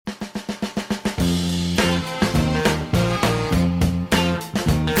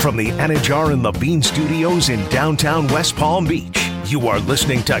From the Anajar and the Bean Studios in downtown West Palm Beach, you are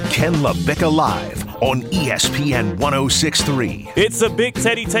listening to Ken LaVicka Live on ESPN 106.3. It's a Big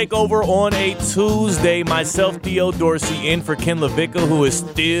Teddy takeover on a Tuesday. Myself, Theo Dorsey, in for Ken LaVicka, who is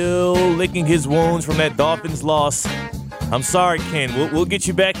still licking his wounds from that Dolphins loss. I'm sorry, Ken. We'll get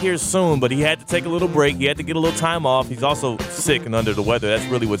you back here soon, but he had to take a little break. He had to get a little time off. He's also sick and under the weather. That's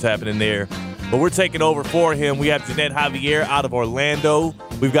really what's happening there. But we're taking over for him. We have Jeanette Javier out of Orlando.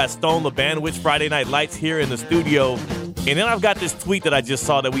 We've got Stone Labanowitz, Friday Night Lights, here in the studio. And then I've got this tweet that I just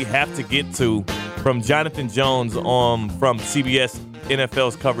saw that we have to get to from Jonathan Jones from CBS,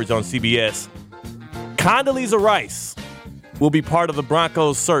 NFL's coverage on CBS. Condoleezza Rice will be part of the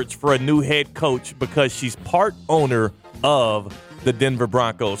Broncos' search for a new head coach because she's part owner of the Denver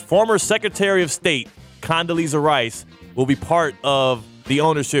Broncos. Former Secretary of State Condoleezza Rice will be part of the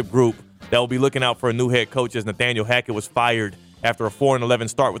ownership group that will be looking out for a new head coach, as Nathaniel Hackett was fired after a 4-11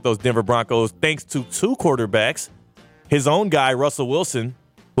 start with those Denver Broncos, thanks to two quarterbacks. His own guy, Russell Wilson,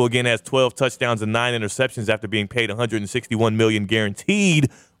 who again has 12 touchdowns and 9 interceptions after being paid $161 million guaranteed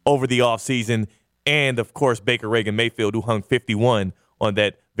over the offseason, and of course Baker Reagan Mayfield, who hung 51 on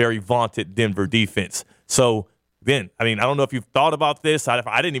that very vaunted Denver defense. So then, I don't know if you've thought about this. I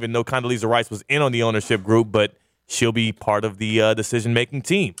didn't even know Condoleezza Rice was in on the ownership group, but she'll be part of the decision-making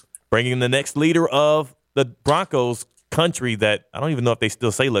team, bringing in the next leader of the Broncos country that I don't even know if they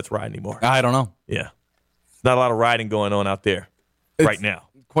still say let's ride anymore. I don't know. Yeah. Not a lot of riding going on out there right now.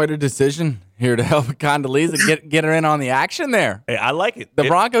 Quite a decision here to help Condoleezza get her in on the action there. Hey, I like it. The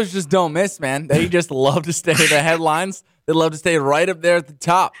Broncos just don't miss, man. They just love to stay in the headlines. They love to stay right up there at the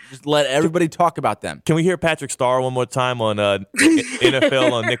top. Just let everybody talk about them. Can we hear Patrick Starr one more time on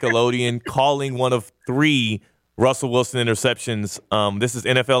NFL on Nickelodeon, calling one of 3 Russell Wilson interceptions? This is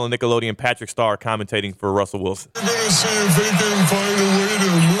NFL on Nickelodeon, Patrick Starr commentating for Russell Wilson. We're going to see if they can find a way to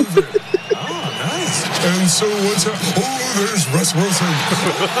move it. And so what's up? Oh, there's Russ Wilson.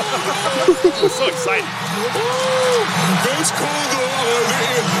 I'm so excited. Oh, that's called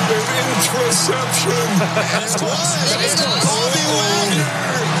an interception. That's called Bobby Wagner.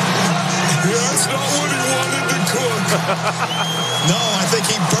 That's not what he wanted to cook. No, I think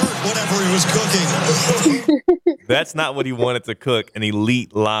he burnt whatever he was cooking. That's not what he wanted to cook. An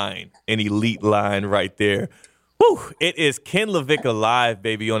elite line right there. Whew, it is Ken LaVicka Live,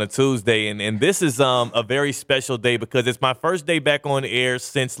 baby, on a Tuesday, and this is a very special day because it's my first day back on air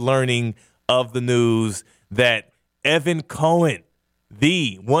since learning of the news that Evan Cohen,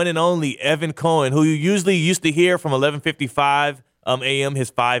 the one and only Evan Cohen, who you usually used to hear from 11:55 a.m.,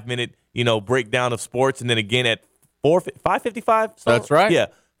 his 5-minute breakdown of sports, and then again at 5:55. So, that's right. Yeah,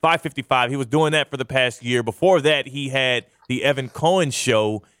 5:55. He was doing that for the past year. Before that, he had the Evan Cohen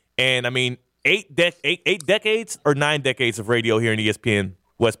Show, and 8 decades or 9 decades of radio here in ESPN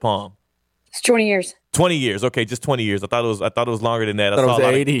West Palm. It's 20 years. 20 years. Okay, just 20 years. I thought it was longer than that. I thought it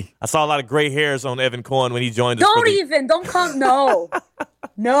was 80. I saw a lot of gray hairs on Evan Cohen when he joined us. Don't come.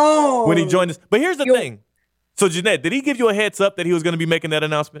 No. When he joined us. But here's the thing. So, Jeanette, did he give you a heads up that he was going to be making that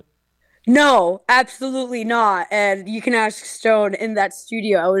announcement? No, absolutely not. And you can ask Stone in that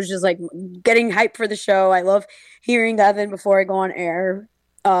studio. I was just getting hyped for the show. I love hearing Evan before I go on air.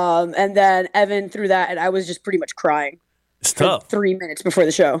 And then Evan threw that, and I was just pretty much crying. It's tough. 3 minutes before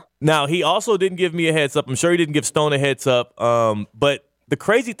the show. Now, he also didn't give me a heads up. I'm sure he didn't give Stone a heads up. But the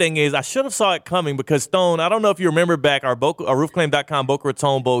crazy thing is I should have saw it coming because Stone, I don't know if you remember back our roofclaim.com Boca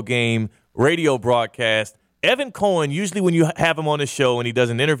Raton Bowl game radio broadcast. Evan Cohen, usually when you have him on the show and he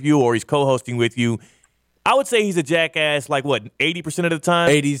does an interview or he's co-hosting with you, I would say he's a jackass 80% of the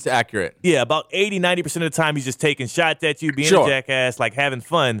time? 80's accurate. Yeah, about 80, 90% of the time he's just taking shots at you, being a jackass, having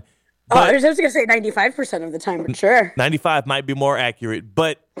fun. But I was going to say 95% of the time, but sure. 95 might be more accurate.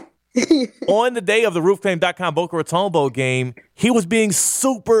 But on the day of the roofclaim.com Boca Raton Bowl game, he was being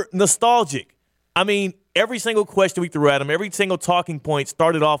super nostalgic. Every single question we threw at him, every single talking point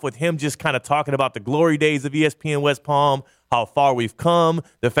started off with him just kind of talking about the glory days of ESPN West Palm, how far we've come,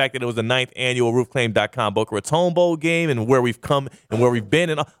 the fact that it was the 9th annual roofclaim.com Boca Raton Bowl game and where we've come and where we've been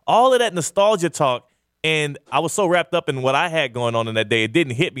and all of that nostalgia talk. And I was so wrapped up in what I had going on in that day, it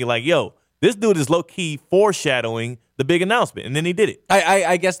didn't hit me yo, this dude is low-key foreshadowing the big announcement. And then he did it.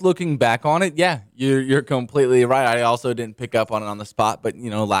 I guess looking back on it, yeah, you're completely right. I also didn't pick up on it on the spot, but,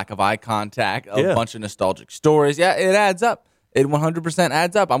 lack of eye contact, a bunch of nostalgic stories. Yeah, it adds up. It 100%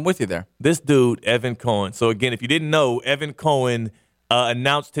 adds up. I'm with you there. This dude, Evan Cohen. So, again, if you didn't know, Evan Cohen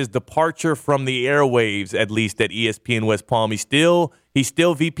announced his departure from the airwaves, at least at ESPN West Palm. He's still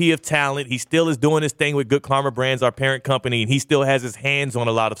VP of talent. He still is doing his thing with Good Karma Brands, our parent company, and he still has his hands on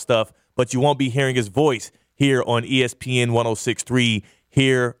a lot of stuff, but you won't be hearing his voice here on ESPN 106.3.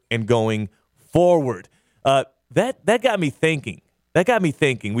 here and going forward. That got me thinking.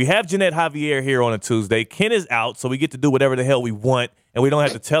 We have Jeanette Javier here on a Tuesday. Ken is out, so we get to do whatever the hell we want, and we don't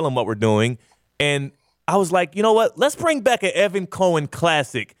have to tell him what we're doing. And I was like, you know what? Let's bring back an Evan Cohen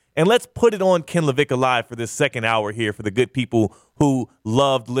classic, and let's put it on Ken LaVicka Live for this second hour here for the good people who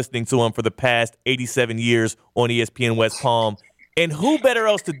loved listening to him for the past 87 years on ESPN West Palm. And who better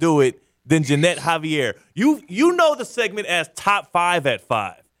else to do it than Jeanette Javier? You know the segment as Top 5 at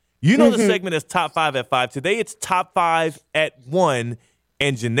 5. You know the segment as Top 5 at 5. Today it's Top 5 at 1.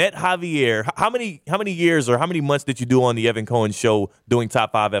 And Jeanette Javier, how many years or how many months did you do on the Evan Cohen show doing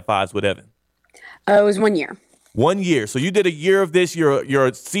Top 5 at 5s with Evan? It was 1 year. 1 year. So you did a year of this. You're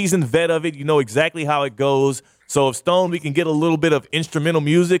a seasoned vet of it. You know exactly how it goes. So if Stone, we can get a little bit of instrumental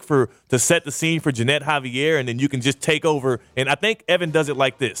music to set the scene for Jeanette Javier, and then you can just take over. And I think Evan does it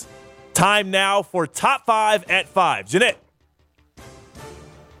like this. Time now for Top 5 at 5. Jeanette.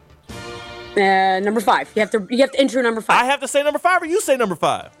 Number 5. You have to intro number 5. I have to say number 5, or you say number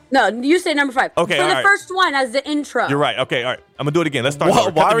 5? No, you say number 5. Okay, for all the right. first one as the intro. You're right. Okay, all right. I'm gonna do it again. Let's start.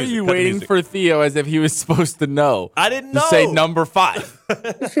 Over. Why are you waiting for Theo as if he was supposed to know? I didn't know. To say number 5.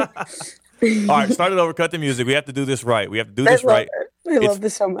 All right, start it over. Cut the music. We have to do this right. I love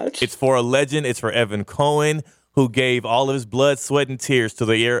this so much. It's for a legend. It's for Evan Cohen, who gave all of his blood, sweat, and tears to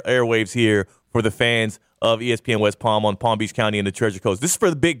the airwaves here for the fans of ESPN West Palm on Palm Beach County and the Treasure Coast. This is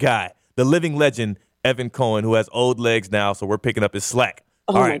for the big guy, the living legend, Evan Cohen, who has old legs now, so we're picking up his slack.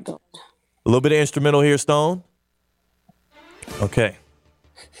 Oh, all my right. God. A little bit of instrumental here, Stone. Okay.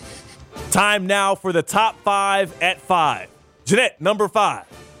 Time now for the Top 5 at 5. Jeanette, number 5.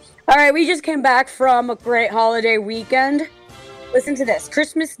 All right, we just came back from a great holiday weekend. Listen to this.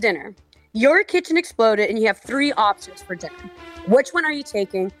 Christmas dinner. Your kitchen exploded and you have 3 options for dinner. Which one are you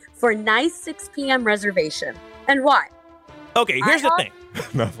taking for a nice 6 p.m. reservation and why? Okay, here's the thing.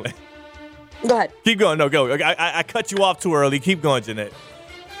 No, wait. Go ahead. Keep going. No, go. I cut you off too early. Keep going, Jeanette.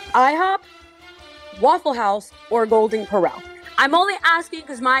 IHOP, Waffle House, or Golden Corral. I'm only asking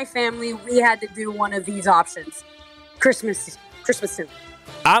because my family, we had to do one of these options. Christmas dinner.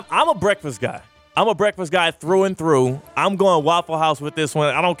 I'm a breakfast guy. I'm a breakfast guy through and through. I'm going Waffle House with this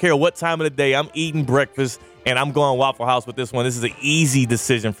one. I don't care what time of the day. I'm eating breakfast, and I'm going Waffle House with this one. This is an easy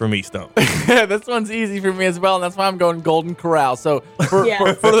decision for me, Stone. This one's easy for me as well, and that's why I'm going Golden Corral. So for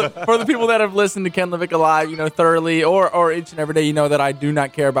the people that have listened to Ken LaVicka Live, thoroughly or each and every day, you know that I do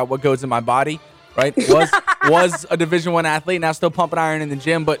not care about what goes in my body, right? Was a Division I athlete, now still pumping iron in the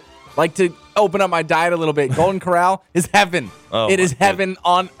gym, but like to open up my diet a little bit. Golden Corral is heaven. It is heaven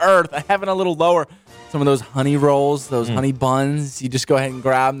on earth. Heaven a little lower. Some of those honey rolls, those honey buns, you just go ahead and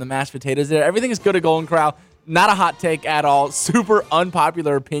grab them, the mashed potatoes there. Everything is good at Golden Corral. Not a hot take at all. Super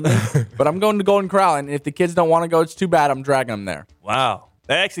unpopular opinion, but I'm going to Golden Corral, and if the kids don't want to go, it's too bad. I'm dragging them there. Wow.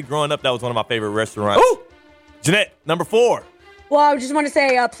 Actually, growing up, that was one of my favorite restaurants. Ooh! Jeanette, number 4. Well, I just want to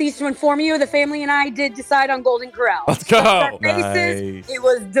say, pleased to inform you, the family and I did decide on Golden Corral. Let's go. Nice. It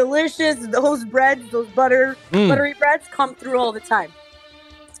was delicious. Those breads, those buttery breads come through all the time.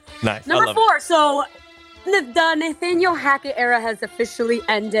 Nice. Number 4. So the Nathaniel Hackett era has officially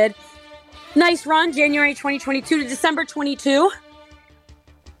ended. Nice run, January 2022 to December 22.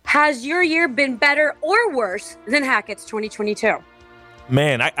 Has your year been better or worse than Hackett's 2022?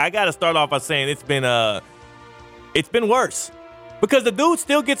 Man, I got to start off by saying it's been worse. Because the dude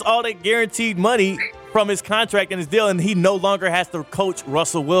still gets all that guaranteed money from his contract and his deal, and he no longer has to coach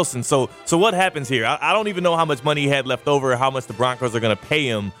Russell Wilson. So what happens here? I don't even know how much money he had left over or how much the Broncos are going to pay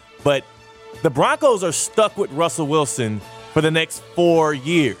him. But the Broncos are stuck with Russell Wilson for the next 4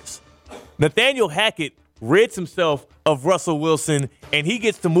 years. Nathaniel Hackett rids himself of Russell Wilson, and he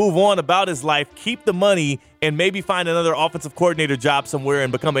gets to move on about his life, keep the money, and maybe find another offensive coordinator job somewhere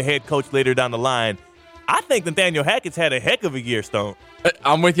and become a head coach later down the line. I think Nathaniel Hackett's had a heck of a year, Stone.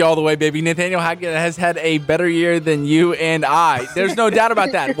 I'm with you all the way, baby. Nathaniel Hackett has had a better year than you and I. There's no doubt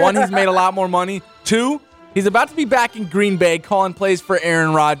about that. 1, he's made a lot more money. 2, he's about to be back in Green Bay calling plays for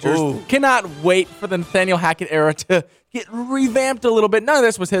Aaron Rodgers. Ooh. Cannot wait for the Nathaniel Hackett era to get revamped a little bit. None of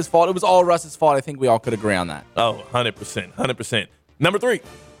this was his fault. It was all Russ's fault. I think we all could agree on that. Oh, 100%. 100%. Number 3.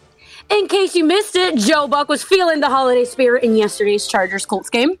 In case you missed it, Joe Buck was feeling the holiday spirit in yesterday's Chargers-Colts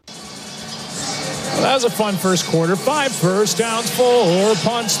game. Well, that was a fun first quarter. 5 first downs, 4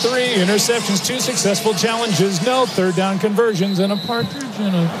 punts, 3 interceptions, 2 successful challenges, no third down conversions, and a partridge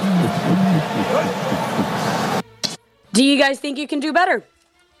in a... Do you guys think you can do better?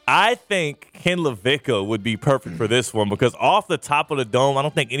 I think Ken LaVicka would be perfect for this one because off the top of the dome, I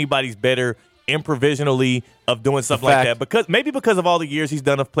don't think anybody's better improvisationally of doing something like that. Because of all the years he's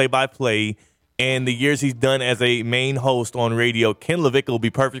done of play-by-play, and the years he's done as a main host on radio, Ken LaVicka will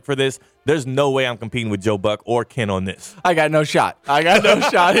be perfect for this. There's no way I'm competing with Joe Buck or Ken on this. I got no shot.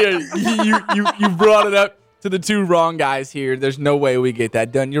 Here. You brought it up to the two wrong guys here. There's no way we get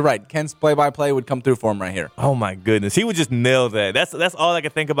that done. You're right. Ken's play-by-play would come through for him right here. Oh, my goodness. He would just nail that. That's all I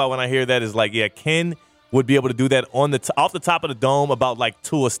can think about when I hear that is like, yeah, Ken would be able to do that on off the top of the dome about like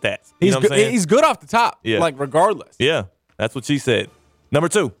Tua stats. You know what I'm saying? He's good off the top, yeah. like regardless. Yeah, that's what she said. Number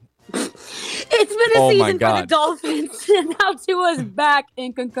 2. It's been a season for the Dolphins, and now Tua's back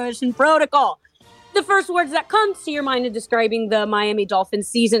in concussion protocol. The first words that comes to your mind in describing the Miami Dolphins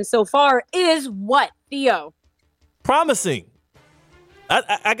season so far is what, Theo? Promising.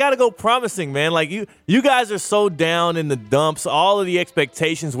 I got to go promising, man. Like, you guys are so down in the dumps. All of the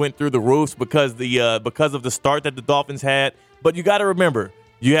expectations went through the roofs because of the start that the Dolphins had. But you got to remember,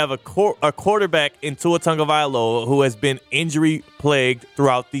 you have a quarterback in Tua Tagovailoa who has been injury-plagued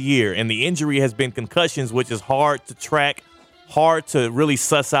throughout the year. And the injury has been concussions, which is hard to track, hard to really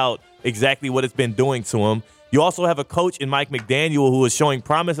suss out exactly what it's been doing to him. You also have a coach in Mike McDaniel who is showing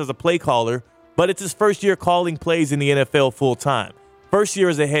promise as a play caller, but it's his first year calling plays in the NFL full-time. First year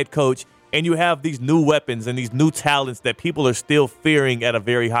as a head coach, and you have these new weapons and these new talents that people are still fearing at a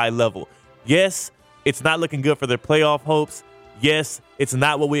very high level. Yes, it's not looking good for their playoff hopes. Yes, it's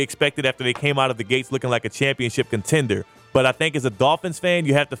not what we expected after they came out of the gates looking like a championship contender. But I think as a Dolphins fan,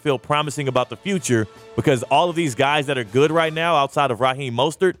 you have to feel promising about the future because all of these guys that are good right now outside of Raheem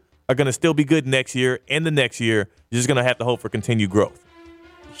Mostert are going to still be good next year and the next year. You're just going to have to hope for continued growth.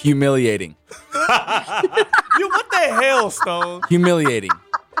 Humiliating. What the hell, Stone? Humiliating.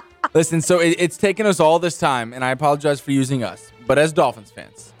 Listen, so it's taken us all this time, and I apologize for using us, but as Dolphins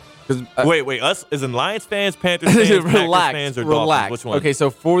fans. Wait, us as in Lions fans, Panthers fans, Packers fans, or Dolphins? Which one? Okay, so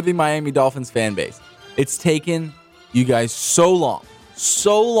for the Miami Dolphins fan base, it's taken you guys so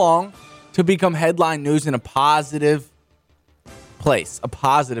long to become headline news in a positive place, a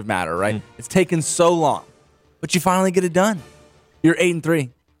positive matter, right? It's taken so long, but you finally get it done. You're 8-3.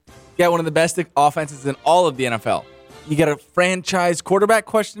 You got one of the best offenses in all of the NFL. You got a franchise quarterback,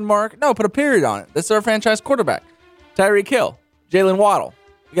 question mark? No, put a period on it. This is our franchise quarterback. Tyreek Hill, Jalen Waddle.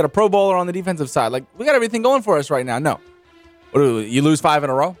 You got a Pro Bowler on the defensive side. Like, we got everything going for us right now. No. You lose 5 in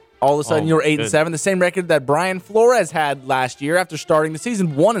a row? All of a sudden, you're 8-7. The same record that Brian Flores had last year after starting the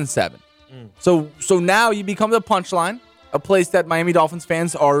season, 1-7. So now you become the punchline, a place that Miami Dolphins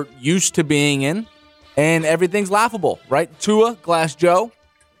fans are used to being in, and everything's laughable, right? Tua, Glass Joe,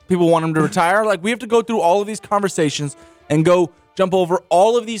 people want him to retire. Like, we have to go through all of these conversations and go jump over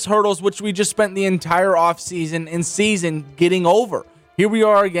all of these hurdles, which we just spent the entire offseason and season getting over. Here we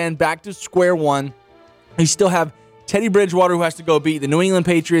are again, back to square one. You still have Teddy Bridgewater, who has to go beat the New England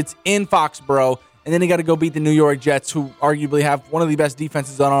Patriots in Foxborough, and then he got to go beat the New York Jets, who arguably have one of the best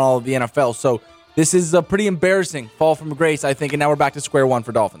defenses on all of the NFL. So this is a pretty embarrassing fall from grace, I think, and now we're back to square one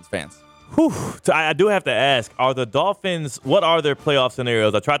for Dolphins fans. Whew. So I do have to ask, are the Dolphins, what are their playoff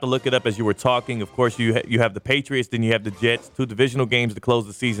scenarios? I tried to look it up as you were talking. Of course, you have the Patriots, then you have the Jets, 2 divisional games to close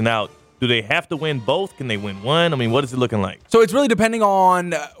the season out. Do they have to win both? Can they win one? I mean, what is it looking like? So it's really depending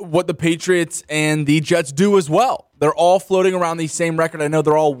on what the Patriots and the Jets do as well. They're all floating around the same record. I know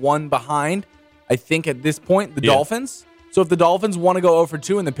they're all one behind, I think, at this point, the Dolphins. So if the Dolphins want to go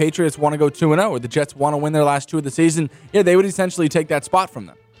 0-2 and the Patriots want to go 2-0, or the Jets want to win their last 2 of the season, they would essentially take that spot from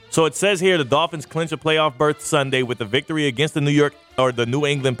them. So it says here the Dolphins clinch a playoff berth Sunday with a victory against the New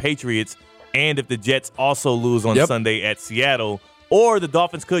England Patriots, and if the Jets also lose on Sunday at Seattle. Or the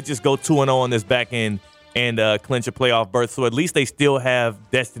Dolphins could just go 2-0 on this back end and clinch a playoff berth. So at least they still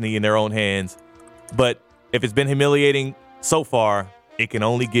have destiny in their own hands. But if it's been humiliating so far, it can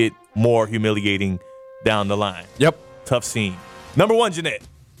only get more humiliating down the line. Yep. Tough scene. Number 1, Jeanette.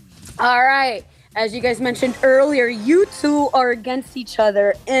 All right. As you guys mentioned earlier, you two are against each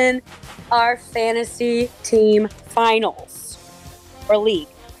other in our fantasy team finals or league.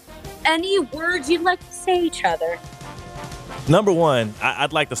 Any words you'd like to say to each other? Number 1,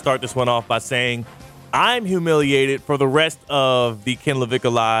 I'd like to start this one off by saying I'm humiliated for the rest of the Ken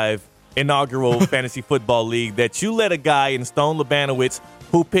LaVicka Live inaugural fantasy football league that you let a guy in Stone Labanowitz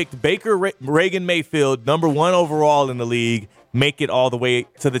who picked Baker Reagan Mayfield number 1 overall in the league make it all the way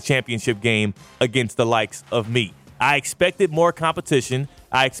to the championship game against the likes of me. I expected more competition.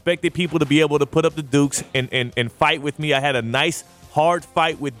 I expected people to be able to put up the dukes and fight with me. I had a nice hard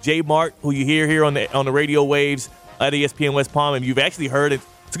fight with J Mart, who you hear here on the radio waves at ESPN West Palm, and you've actually heard it.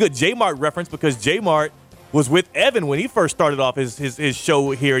 It's a good J Mart reference because J Mart was with Evan when he first started off his show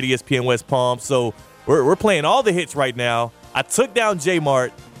here at ESPN West Palm. So we're playing all the hits right now. I took down J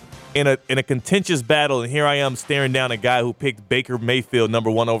Mart, in a contentious battle, and here I am staring down a guy who picked Baker Mayfield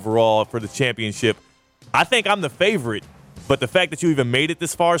 #1 overall for the championship. I think I'm the favorite, but the fact that you even made it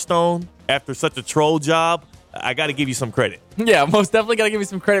this far, Stone, after such a troll job, I got to give you some credit. Yeah, most definitely got to give you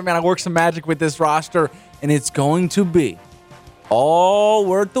some credit, man. I worked some magic with this roster, and it's going to be all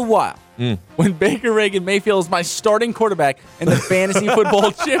worth the while when Baker Mayfield is my starting quarterback in the fantasy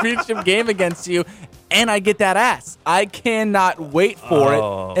football championship game against you, and I get that ass. I cannot wait for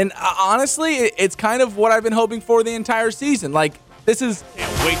it. And honestly, it's kind of what I've been hoping for the entire season. Like, this is...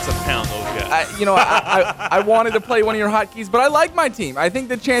 And weights a pound, those guys. I wanted to play one of your hotkeys, but I like my team. I think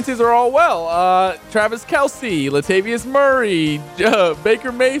the chances are all well. Travis Kelce, Latavius Murray,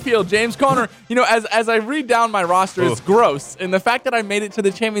 Baker Mayfield, James Conner. As I read down my roster, it's gross. And the fact that I made it to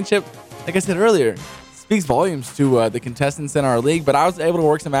the championship, like I said earlier, speaks volumes to the contestants in our league. But I was able to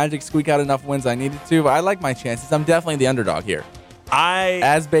work some magic, squeak out enough wins I needed to. But I like my chances. I'm definitely the underdog here.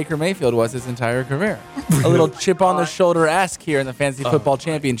 As Baker Mayfield was his entire career. A little chip on the shoulder-esque here in the fantasy football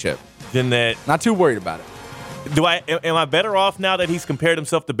championship. Jeanette. Not too worried about it. Am I better off now that he's compared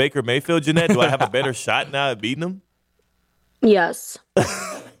himself to Baker Mayfield, Jeanette? Do I have a better shot now at beating him? Yes.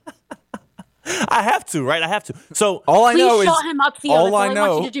 I have to, right? I have to. So all I know is shut him up, Theo. That's all I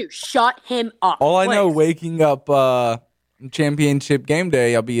want you to do. Shut him up. All I know, waking up championship game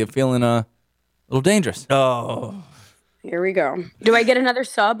day, I'll be feeling a little dangerous. Oh. Here we go. Do I get another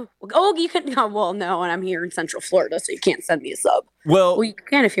sub? Oh, you can. Oh, well, no, and I'm here in Central Florida, so you can't send me a sub. Well, you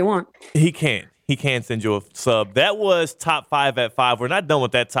can if you want. He can. He can send you a sub. That was top 5 at 5. We're not done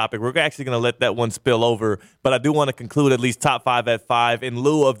with that topic. We're actually going to let that one spill over, but I do want to conclude at least top 5 at 5 in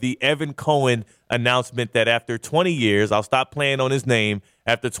lieu of the Evan Cohen announcement that after 20 years, I'll stop playing on his name,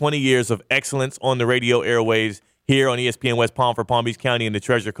 after 20 years of excellence on the radio airwaves here on ESPN West Palm for Palm Beach County and the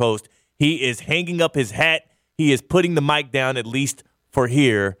Treasure Coast, he is hanging up his hat. He is putting the mic down, at least for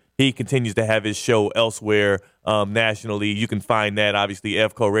here. He continues to have his show elsewhere nationally. You can find that, obviously,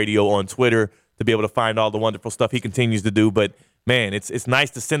 EVCO Radio on Twitter to be able to find all the wonderful stuff he continues to do. But, man, it's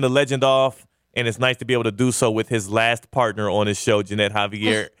nice to send the legend off, and it's nice to be able to do so with his last partner on his show, Jeanette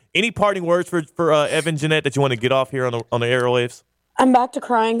Javier. Any parting words for Evan, Jeanette, that you want to get off here on the airwaves? I'm back to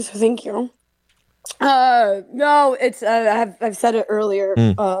crying, so thank you. No, it's I've said it earlier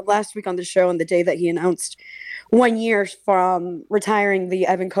last week on the show, and the day that he announced 1 year from retiring the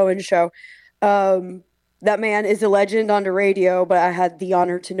Evan Cohen show. That man is a legend on the radio, but I had the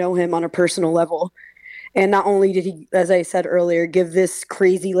honor to know him on a personal level. And not only did he, as I said earlier, give this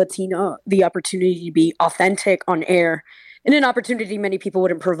crazy Latina the opportunity to be authentic on air, and an opportunity many people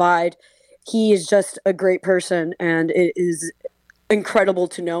wouldn't provide, he is just a great person, and it is incredible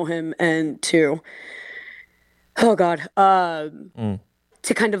to know him and to, to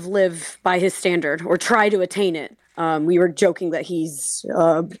kind of live by his standard or try to attain it. We were joking that he's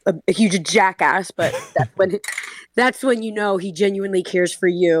a huge jackass, but that's when you know he genuinely cares for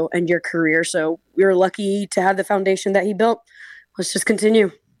you and your career. So we're lucky to have the foundation that he built. Let's just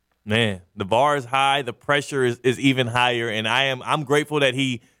continue. Man, the bar is high. The pressure is even higher, and I'm grateful that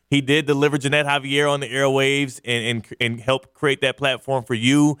he did deliver Jeanette Javier on the airwaves and help create that platform for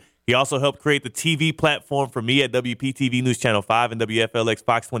you. He also helped create the TV platform for me at WPTV News Channel 5 and WFLX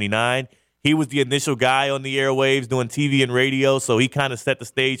Fox 29. He was the initial guy on the airwaves doing TV and radio, so he kind of set the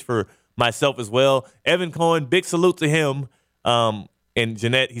stage for myself as well. Evan Cohen, big salute to him. And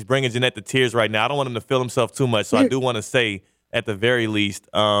Jeanette, he's bringing Jeanette to tears right now. I don't want him to feel himself too much, so I do want to say, at the very least,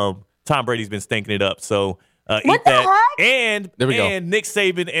 Tom Brady's been stinking it up. So eat that. Heck? And Nick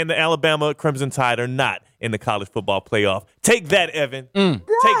Saban and the Alabama Crimson Tide are not in the college football playoff. Take that, Evan. Take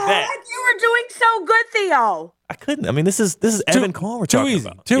that. You were doing so good, Theo. I couldn't. I mean, this is Evan Cohen we're talking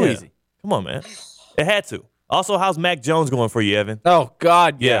about. Too easy. Come on, man. It had to. Also, how's Mac Jones going for you, Evan? Oh,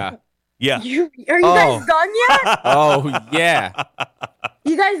 God, yeah. Yeah. Are you guys done yet? Oh, yeah.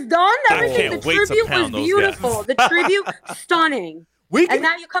 You guys done? Everything. The can't wait to tribute pound was those beautiful. The tribute, stunning. And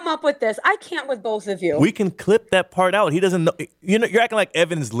now you come up with this. I can't with both of you. We can clip that part out. He doesn't know. You're acting like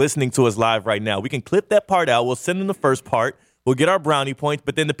Evan's listening to us live right now. We can clip that part out. We'll send him the first part. We'll get our brownie points.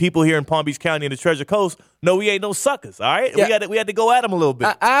 But then the people here in Palm Beach County and the Treasure Coast know we ain't no suckers. All right, yeah. we had to go at him a little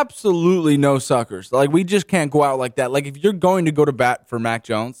bit. Absolutely no suckers. Like, we just can't go out like that. Like, if you're going to go to bat for Mac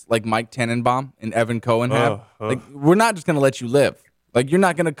Jones, like Mike Tannenbaum and Evan Cohen have, like, we're not just gonna let you live. Like, you're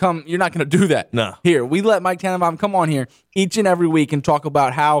not going to do that. No. Here, we let Mike Tannenbaum come on here each and every week and talk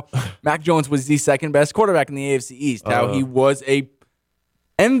about how Mac Jones was the second best quarterback in the AFC East, how he was a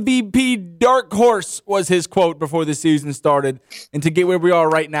MVP dark horse was his quote before the season started. And to get where we are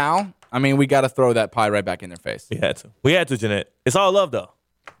right now, I mean, we got to throw that pie right back in their face. We had to, Jeanette. It's all love, though.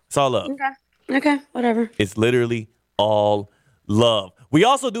 It's all love. Okay, whatever. It's literally all love. We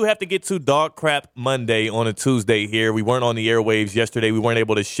also do have to get to Dog Crap Monday on a Tuesday here. We weren't on the airwaves yesterday. We weren't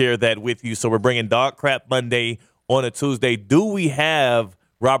able to share that with you, so we're bringing Dog Crap Monday on a Tuesday. Do we have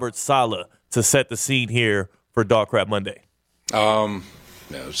Robert Saleh to set the scene here for Dog Crap Monday? No,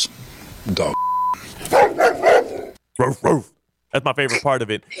 it's dog. Roof, roof. That's my favorite part of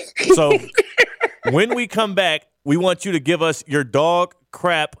it. So when we come back, we want you to give us your Dog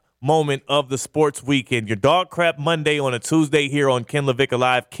Crap moment of the sports weekend. Your Dog Crap Monday on a Tuesday here on Ken LaVicka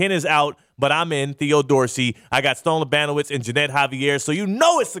Live. Ken is out, but I'm in, Theo Dorsey. I got Stone Labanowitz and Jeanette Javier, so you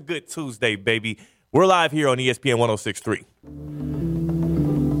know it's a good Tuesday, baby. We're live here on ESPN 106.3.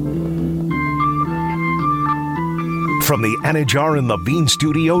 From the Anajar and Levine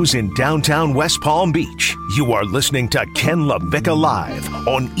Studios in downtown West Palm Beach, you are listening to Ken LaVicka Live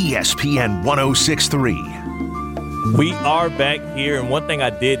on ESPN 106.3. We are back here, and one thing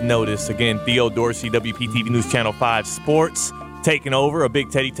I did notice, again, Theo Dorsey, WPTV News Channel 5 Sports, taking over, a Big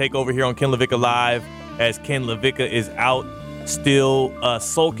Teddy takeover here on Ken LaVicka Live, as Ken LaVicka is out, still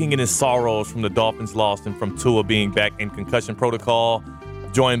sulking in his sorrows from the Dolphins' loss and from Tua being back in concussion protocol,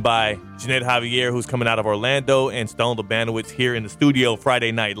 joined by Jeanette Javier, who's coming out of Orlando, and Stone Labanowitz here in the studio,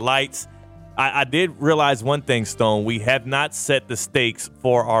 Friday Night Lights. I did realize one thing, Stone. We have not set the stakes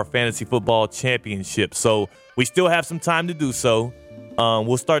for our fantasy football championship, so we still have some time to do so.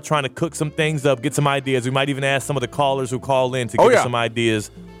 We'll start trying to cook some things up, get some ideas. We might even ask some of the callers who call in to give us some ideas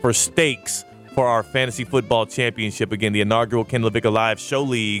for stakes for our fantasy football championship. Again, the inaugural Ken LaVicka Live Show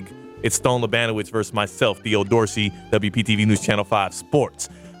League. It's Stone Labanowitz versus myself, Theo Dorsey, WPTV News Channel 5 Sports.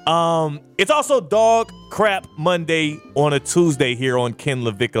 It's also Dog Crap Monday on a Tuesday here on Ken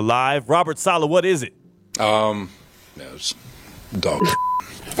LaVicka Live. Robert Saleh, what is it? No, it's dog.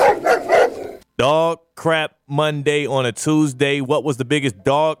 Dog Crap Monday on a Tuesday. What was the biggest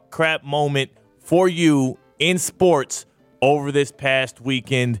dog crap moment for you in sports over this past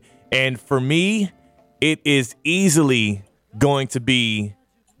weekend? And for me, it is easily going to be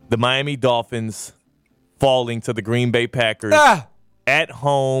the Miami Dolphins falling to the Green Bay Packers at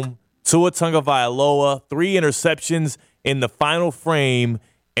home. Tua Tagovailoa, 3 interceptions in the final frame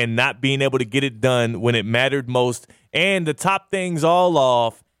and not being able to get it done when it mattered most. And to top things all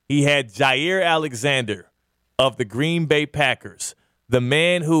off, he had Jair Alexander of the Green Bay Packers, the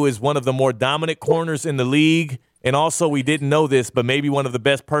man who is one of the more dominant corners in the league. And also, we didn't know this, but maybe one of the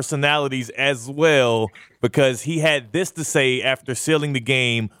best personalities as well, because he had this to say after sealing the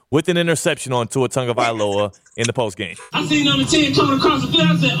game with an interception on Tua Tagovailoa in the postgame. I seen number 10 coming across the field.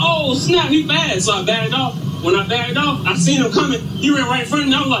 I said, oh, snap, he bad. So I backed off. When I backed off, I seen him coming. He ran right in front of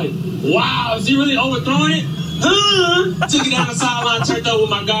me. I'm like, wow, is he really overthrowing it? Took it down the sideline, turned up with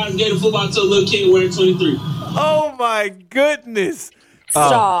my guys, and gave the football to a little kid wearing 23. Oh, my goodness.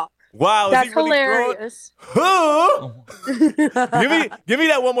 Stop. Wow, that's is he really hilarious. Give me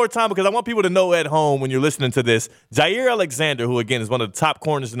that one more time, because I want people to know at home when you're listening to this. Jair Alexander, who again is one of the top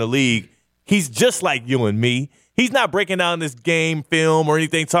corners in the league, he's just like you and me. He's not breaking down this game film or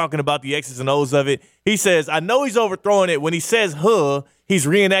anything, talking about the X's and O's of it. He says, I know he's overthrowing it. When he says he's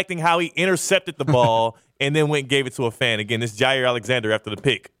reenacting how he intercepted the ball and then went and gave it to a fan. Again, this is Jair Alexander after the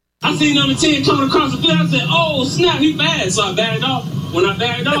pick. I seen number 10 coming across the field. I said, oh, snap, he bad. So I backed off. When I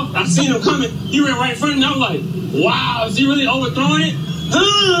backed off, I seen him coming. He ran right in front of me. I'm like, wow, is he really overthrowing it?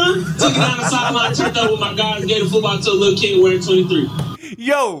 Took it down the sideline, turned up with my guys, and gave the football to a little kid wearing 23.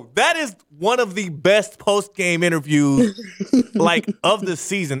 Yo, that is one of the best post-game interviews of the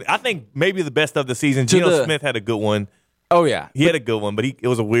season. I think maybe the best of the season. Geno Smith had a good one. Oh, yeah. He had a good one, but it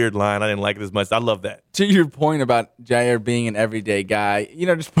was a weird line. I didn't like it as much. I love that. To your point about Jair being an everyday guy,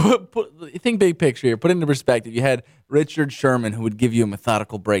 just think big picture here. Put it into perspective. You had Richard Sherman, who would give you a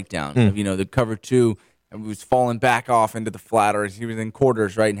methodical breakdown of, the cover 2, and was falling back off into the flat, or he was in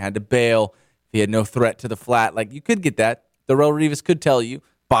quarters, right, and had to bail. He had no threat to the flat. You could get that. Darrelle Revis could tell you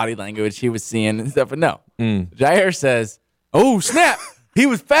body language he was seeing and stuff, but no. Jair says, oh, snap, he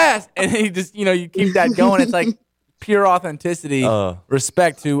was fast. And he just, you keep that going. It's like pure authenticity,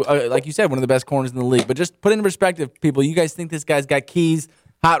 respect to, like you said, one of the best corners in the league. But just put into perspective, people, you guys think this guy's got keys,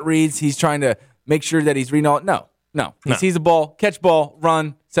 hot reads, he's trying to make sure that he's reading all. No. He sees a ball, catch ball,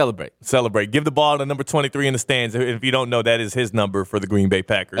 run, celebrate. Give the ball to number 23 in the stands. If you don't know, that is his number for the Green Bay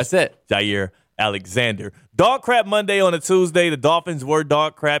Packers. That's it. Jair Alexander. Dog Crap Monday on a Tuesday. The Dolphins were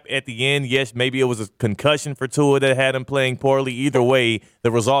dog crap at the end. Yes, maybe it was a concussion for Tua that had him playing poorly. Either way, the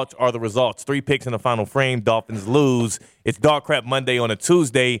results are the results. 3 picks in the final frame. Dolphins lose. It's Dog Crap Monday on a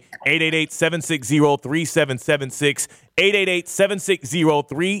Tuesday. 888-760-3776.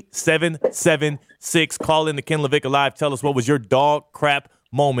 888-760-3776. Call in the Ken LaVicka Live. Tell us what was your dog crap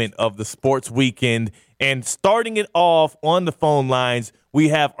moment of the sports weekend. And starting it off on the phone lines, we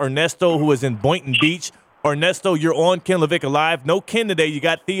have Ernesto, who is in Boynton Beach. Ernesto, you're on Ken LaVicka Live. No Ken today. You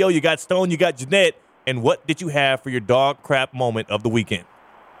got Theo, you got Stone, you got Jeanette. And what did you have for your dog crap moment of the weekend?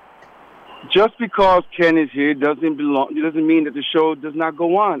 Just because Ken is here doesn't mean that the show does not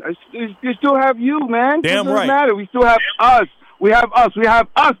go on. You still have you, man. Damn it doesn't right. matter. We still have us. We have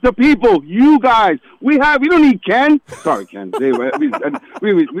us, the people, you guys. We don't need Ken. Sorry, Ken. We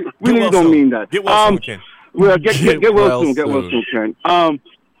really don't mean that. Get well soon, Ken. Get well soon. Get well soon, Ken.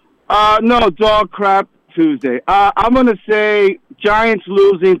 No, dog crap Tuesday. I'm going to say Giants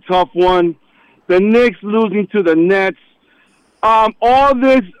losing, tough one. The Knicks losing to the Nets. All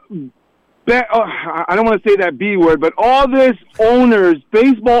this, I don't want to say that B word, but all this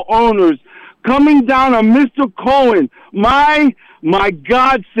baseball owners, coming down on Mr. Cohen, my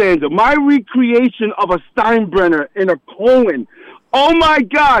godsend, my recreation of a Steinbrenner in a Cohen. Oh my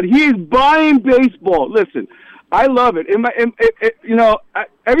God, he is buying baseball. Listen, I love it.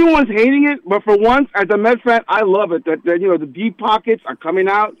 Everyone's hating it, but for once, as a Mets fan, I love it that the deep pockets are coming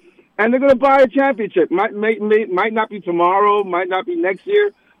out, and they're going to buy a championship. Might not be tomorrow, might not be next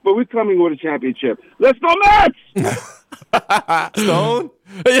year, but we're coming with a championship. Let's go Mets! Stone?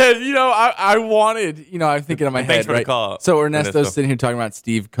 Yeah, I wanted, I'm thinking in my Thanks head, for right? the call, So Ernesto's Ernesto. sitting here talking about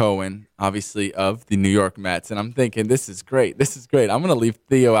Steve Cohen, obviously of the New York Mets, and I'm thinking, this is great. I'm going to leave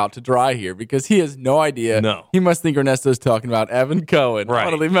Theo out to dry here because he has no idea. No. He must think Ernesto's talking about Evan Cohen. Right. I'm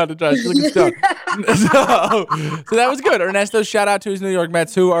going to leave him out to dry. So that was good. Ernesto, shout out to his New York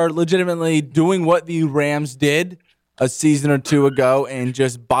Mets who are legitimately doing what the Rams did a season or two ago and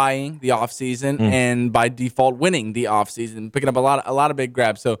just buying the offseason and by default winning the offseason, picking up a lot of big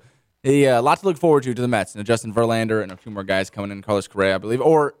grabs. So a lot to look forward to the Mets. And Justin Verlander and a few more guys coming in, Carlos Correa, I believe.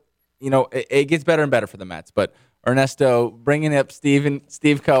 Or, it gets better and better for the Mets. But Ernesto bringing up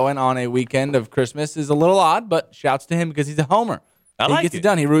Steve Cohen on a weekend of Christmas is a little odd, but shouts to him because he's a homer. He gets it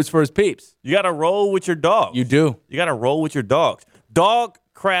done. He roots for his peeps. You got to roll with your dogs. You do. You got to roll with your dogs. Dog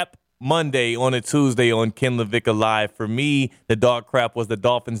crap Monday on a Tuesday on Ken LaVicka Live. For me, the dog crap was the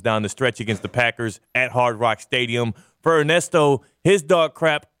Dolphins down the stretch against the Packers at Hard Rock Stadium. For Ernesto, his dog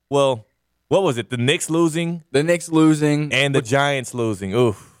crap, well, what was it? The Knicks losing? The Knicks losing. And the Giants losing.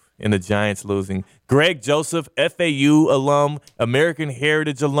 Oof. And the Giants losing. Greg Joseph, FAU alum, American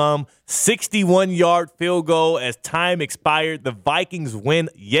Heritage alum, 61-yard field goal as time expired. The Vikings win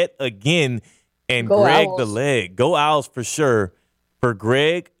yet again. And Go Greg Owls. the leg. Go Owls for sure. For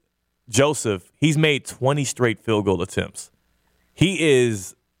Greg Joseph, he's made 20 straight field goal attempts. He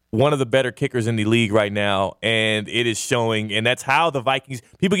is one of the better kickers in the league right now, and it is showing. And that's how the Vikings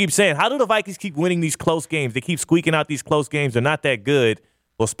 – people keep saying, how do the Vikings keep winning these close games? They keep squeaking out these close games. They're not that good.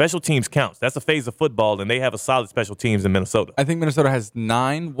 Well, special teams counts. That's a phase of football, and they have a solid special teams in Minnesota. I think Minnesota has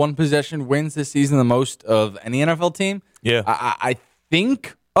 9 one-possession wins this season, the most of any NFL team. Yeah. I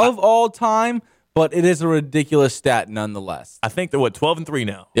think of all time, but it is a ridiculous stat nonetheless. I think they're, 12-3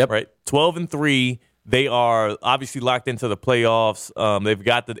 now? Yep. Right? 12-3. They are obviously locked into the playoffs. They've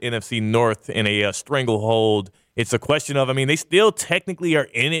got the NFC North in a stranglehold. It's a question of, they still technically are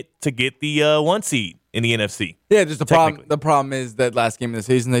in it to get the 1 seed in the NFC. Yeah, just the problem. The problem is that last game of the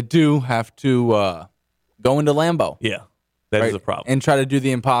season, they do have to go into Lambeau. Yeah, that is a problem. And try to do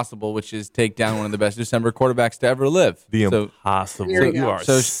the impossible, which is take down one of the best December quarterbacks to ever live. Impossible. Here we You go. are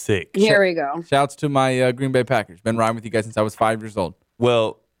So- sick. Here we go. Shouts to my Green Bay Packers. Been riding with you guys since I was 5 years old.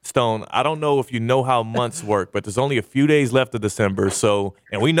 Well, Stone, I don't know if you know how months work, but there's only a few days left of December.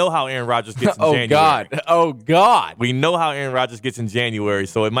 And we know how Aaron Rodgers gets in January. Oh, God. We know how Aaron Rodgers gets in January,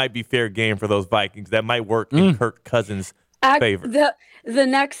 so it might be fair game for those Vikings. That might work in Kirk Cousins' favor. The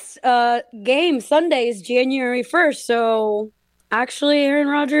next game, Sunday, is January 1st. So, actually, Aaron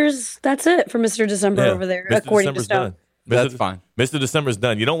Rodgers, that's it for Mr. December over there, Mr. according December's to Stone. done. That's fine. Mr. December's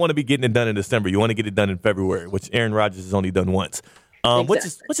done. You don't want to be getting it done in December. You want to get it done in February, which Aaron Rodgers has only done once.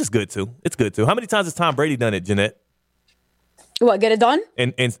 Which is good too. It's good too. How many times has Tom Brady done it, Jeanette? What, get it done?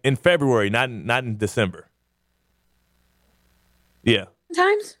 In February, not in December. Yeah.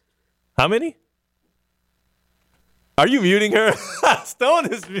 Times? How many? Are you muting her?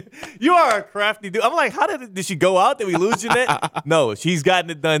 Stone is. You are a crafty dude. I'm like, how did she go out? Did we lose Jeanette? No, she's gotten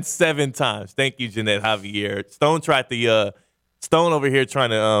it done 7 times. Thank you, Jeanette Javier. Stone tried to. Stone over here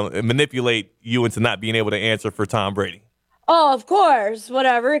trying to manipulate you into not being able to answer for Tom Brady. Oh, of course.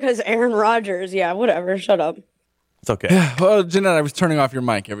 Whatever, because Aaron Rodgers. Yeah, whatever. Shut up. It's okay. Well, Jeanette, I was turning off your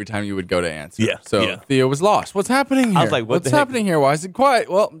mic every time you would go to answer. Yeah. So yeah. Theo was lost. What's happening here? I was like, what's happening here? Why is it quiet?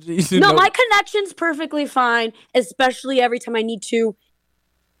 Well, No, my connection's perfectly fine, especially every time I need to.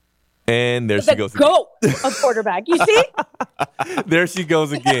 And there she goes. Go a quarterback. You see? There she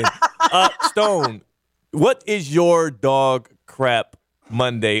goes again. Stone, What is your dog crap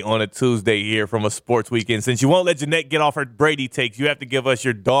Monday on a Tuesday here from a sports weekend? Since you won't let Jeanette get off her Brady takes, you have to give us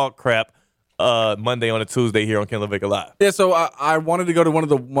your dog crap Monday on a Tuesday here on Ken LaVicka Live. Yeah, so I wanted to go to one of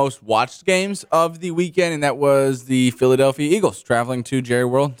the most watched games of the weekend, and that was the Philadelphia Eagles traveling to Jerry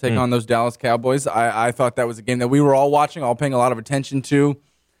World, taking on those Dallas Cowboys. I thought that was a game that we were all watching, all paying a lot of attention to.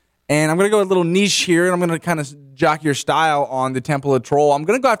 And I'm going to go a little niche here, and I'm going to kind of jock your style on the Temple of Troll. I'm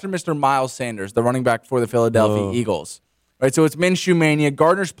going to go after Mr. Miles Sanders, the running back for the Philadelphia Eagles. Right, so it's Minshew Mania.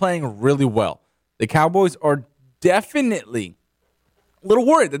 Gardner's playing really well. The Cowboys are definitely a little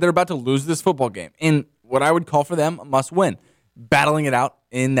worried that they're about to lose this football game in what I would call for them a must-win, battling it out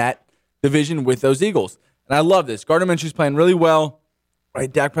in that division with those Eagles. And I love this. Gardner Minshew's playing really well.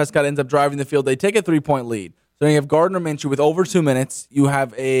 Right, Dak Prescott ends up driving the field. They take a 3-point lead. So you have Gardner Minshew with over 2 minutes. You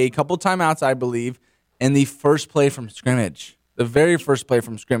have a couple timeouts, I believe, and the first play from scrimmage. The very first play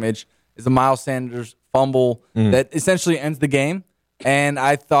from scrimmage is a Miles Sanders fumble that essentially ends the game. And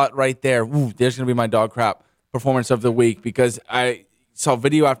I thought right there, there's going to be my dog crap performance of the week, because I saw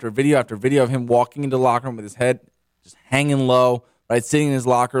video after video after video of him walking into the locker room with his head just hanging low, right, sitting in his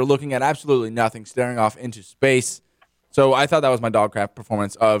locker, looking at absolutely nothing, staring off into space. So I thought that was my dog crap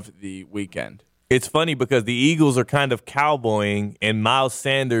performance of the weekend. It's funny because the Eagles are kind of cowboying, and Miles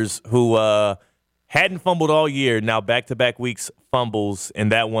Sanders, who hadn't fumbled all year, now back-to-back weeks fumbles,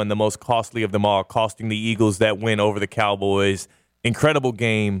 and that one the most costly of them all, costing the Eagles that win over the Cowboys. Incredible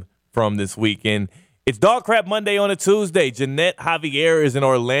game from this weekend. It's Dog Crap Monday on a Tuesday. Jeanette Javier is in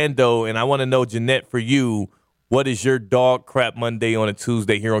Orlando, and I want to know, Jeanette, for you, what is your Dog Crap Monday on a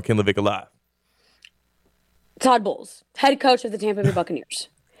Tuesday here on Ken LaVicka Live? Todd Bowles, head coach of the Tampa Bay Buccaneers.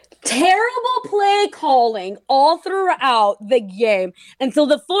 Terrible play calling all throughout the game until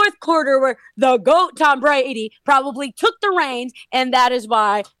the fourth quarter, where the GOAT Tom Brady probably took the reins, and that is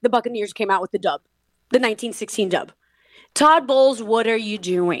why the Buccaneers came out with the dub, the 1916 dub. Todd Bowles, what are you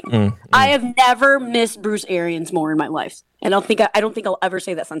doing? I have never missed Bruce Arians more in my life. And I don't think I'll ever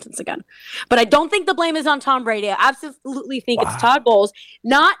say that sentence again. But I don't think the blame is on Tom Brady. I absolutely think it's Todd Bowles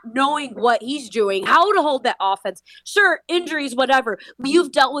not knowing what he's doing, how to hold that offense. Sure, injuries, whatever.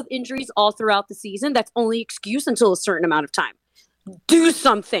 You've dealt with injuries all throughout the season. That's only excuse until a certain amount of time. Do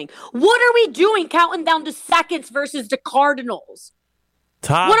something. What are we doing counting down to seconds versus the Cardinals?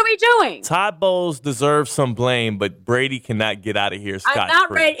 What are we doing? Todd Bowles deserves some blame, but Brady cannot get out of here scot-free. I'm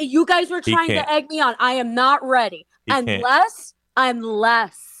not ready. You guys were trying to egg me on. I am not ready. Unless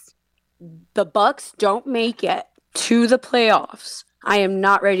the Bucs don't make it to the playoffs, I am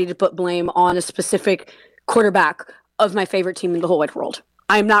not ready to put blame on a specific quarterback of my favorite team in the whole wide world.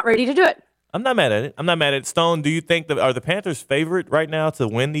 I am not ready to do it. I'm not mad at it. Stone, do you think are the Panthers favorite right now to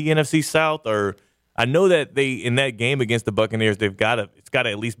win the NFC South? Or I know that they in that game against the Buccaneers, it's got to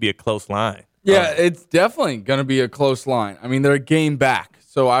at least be a close line. Yeah, it's definitely going to be a close line. I mean, they're a game back.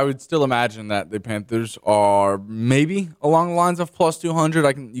 So I would still imagine that the Panthers are maybe along the lines of plus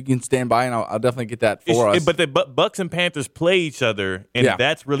 200. You can stand by, and I'll definitely get that for us. But the Bucs and Panthers play each other, and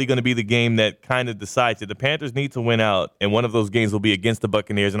that's really going to be the game that kind of decides it. The Panthers need to win out, and one of those games will be against the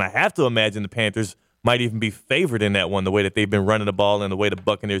Buccaneers. And I have to imagine the Panthers might even be favored in that one, the way that they've been running the ball and the way the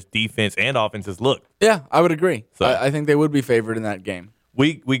Buccaneers' defense and offenses look. Yeah, I would agree. So I think they would be favored in that game.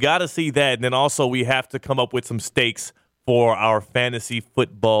 We got to see that, and then also we have to come up with some stakes for our fantasy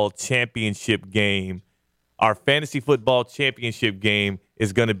football championship game. Our fantasy football championship game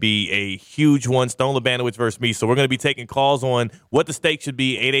is going to be a huge one, Stone Labanowitz versus me. So we're going to be taking calls on what the stakes should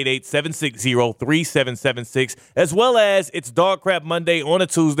be, 888-760-3776, as well as it's Dog Crap Monday on a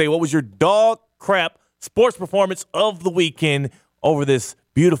Tuesday. What was your dog crap sports performance of the weekend over this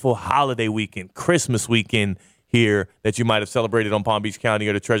beautiful holiday weekend, Christmas weekend here that you might have celebrated on Palm Beach County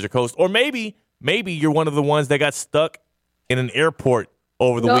or the Treasure Coast? Or maybe you're one of the ones that got stuck in an airport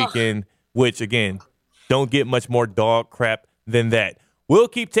over the weekend, which, again, don't get much more dog crap than that. We'll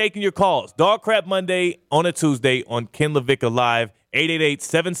keep taking your calls. Dog Crap Monday on a Tuesday on Ken LaVicka Live,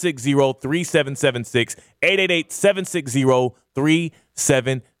 888-760-3776,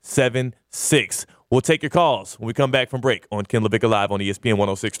 888-760-3776. We'll take your calls when we come back from break on Ken LaVicka Live on ESPN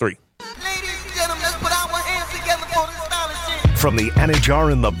 106.3. From the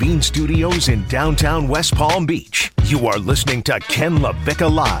Anajar and Levine Studios in downtown West Palm Beach, you are listening to Ken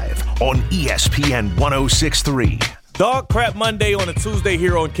LaVicka Live on ESPN 106.3. Dog Crap Monday on a Tuesday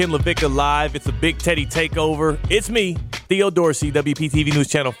here on Ken LaVicka Live. It's a Big Teddy takeover. It's me, Theo Dorsey, WPTV News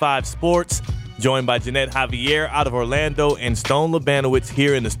Channel 5 Sports, joined by Jeanette Javier out of Orlando and Stone Labanowitz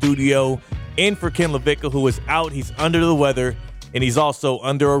here in the studio. In for Ken LaVicka, who is out. He's under the weather, and he's also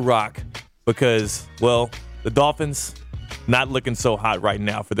under a rock because, well, the Dolphins not looking so hot right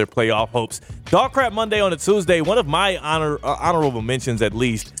now for their playoff hopes. DogCrap Monday on a Tuesday. One of my honorable mentions, at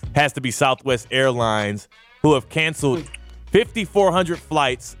least, has to be Southwest Airlines, who have canceled 5,400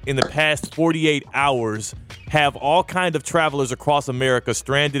 flights in the past 48 hours, have all kinds of travelers across America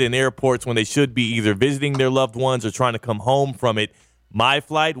stranded in airports when they should be either visiting their loved ones or trying to come home from it. My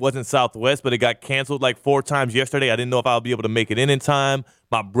flight wasn't Southwest, but it got canceled like 4 times yesterday. I didn't know if I'll be able to make it in time.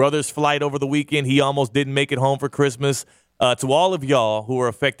 My brother's flight over the weekend, he almost didn't make it home for Christmas. To all of y'all who are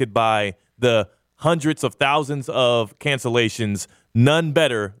affected by the hundreds of thousands of cancellations, none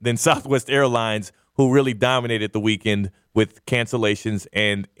better than Southwest Airlines, who really dominated the weekend with cancellations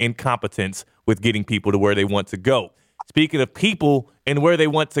and incompetence with getting people to where they want to go. Speaking of people and where they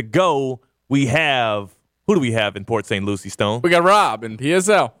want to go, we have... Who do we have in Port St. Lucie, Stone? We got Rob in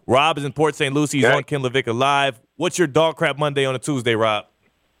PSL. Rob is in Port St. Lucie. He's on Ken LaVicka Live. What's your DogCrap Monday on a Tuesday, Rob?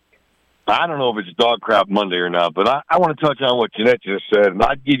 I don't know if it's DogCrap Monday or not, but I want to touch on what Jeanette just said, and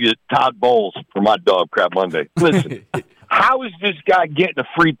I'd give you Todd Bowles for my DogCrap Monday. Listen, how is this guy getting a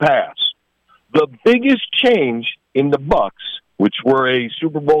free pass? The biggest change in the Bucs, which were a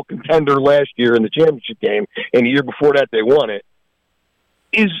Super Bowl contender last year in the championship game, and the year before that they won it,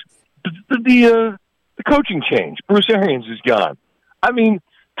 is the coaching change. Bruce Arians is gone. I mean,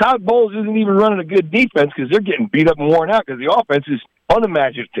 Todd Bowles isn't even running a good defense because they're getting beat up and worn out because the offense is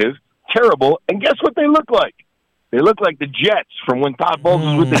unimaginative, terrible, and guess what they look like? They look like the Jets from when Todd Bowles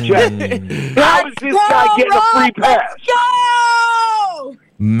was with the Jets. How is this guy getting a free pass? Let's go!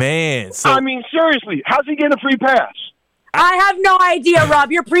 Man. So, I mean, seriously, how's he getting a free pass? I have no idea,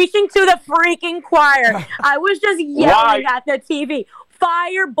 Rob. You're preaching to the freaking choir. I was just yelling at the TV.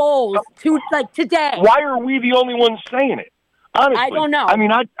 Fire Bowles today. Why are we the only ones saying it? Honestly, I don't know. I mean,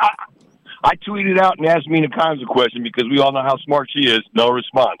 I tweeted out and asked Mina Kimes a question because we all know how smart she is. No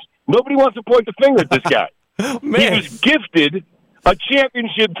response. Nobody wants to point the finger at this guy. Man. He was gifted a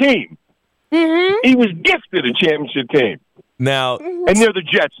championship team. Mm-hmm. He was gifted a championship team. Now, and they're the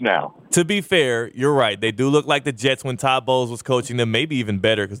Jets now. To be fair, you're right. They do look like the Jets when Todd Bowles was coaching them, maybe even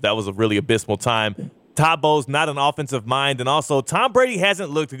better because that was a really abysmal time. Todd Bowles, not an offensive mind, and also Tom Brady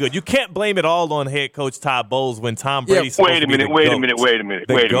hasn't looked good. You can't blame it all on head coach Todd Bowles when Tom Brady's wait a minute. Go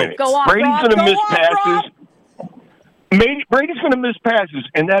on, Brady's Rob. going to miss on, passes. Brady's going to miss passes,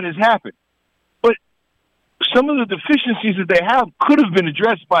 and that has happened. But some of the deficiencies that they have could have been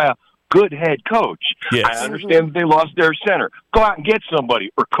addressed by a good head coach. Yes. I understand that they lost their center. Go out and get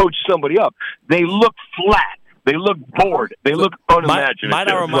somebody or coach somebody up. They look flat. They look bored. They look unimaginative. Might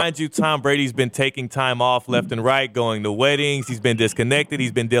I remind you, Tom Brady's been taking time off left and right, going to weddings. He's been disconnected.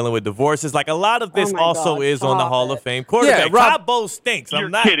 He's been dealing with divorces. Like, a lot of this is on the Hall of Fame quarterback. Yeah, Rob, Todd Bowles stinks.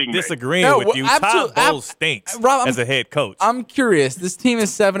 I'm not disagreeing No, with you. Todd Bowles stinks as a head coach. I'm curious. This team is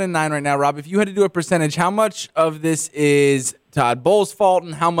 7-9 right now, Rob. If you had to do a percentage, how much of this is Todd Bowles' fault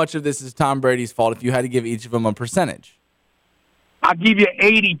and how much of this is Tom Brady's fault if you had to give each of them a percentage? I'll give you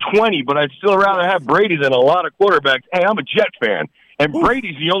 80-20, but I'd still rather have Brady than a lot of quarterbacks. Hey, I'm a Jet fan, and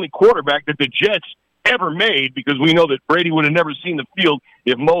Brady's the only quarterback that the Jets ever made because we know that Brady would have never seen the field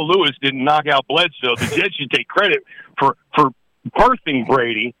if Mo Lewis didn't knock out Bledsoe. The Jets should take credit for birthing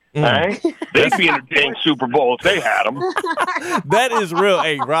Brady. All right? They'd be in a dang Super Bowl if they had him. That is real.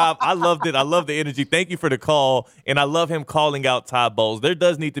 Hey, Rob, I loved it. I love the energy. Thank you for the call, and I love him calling out Todd Bowles. There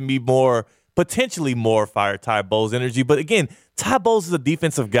does need to be potentially more fire Todd Bowles energy. But again, Todd Bowles is a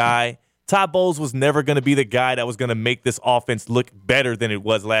defensive guy. Todd Bowles was never going to be the guy that was going to make this offense look better than it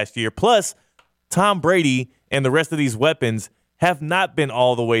was last year. Plus, Tom Brady and the rest of these weapons have not been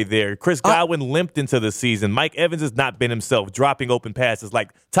all the way there. Chris Godwin limped into the season. Mike Evans has not been himself, dropping open passes.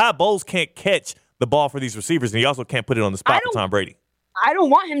 Like, Todd Bowles can't catch the ball for these receivers, and he also can't put it on the spot for Tom Brady. I don't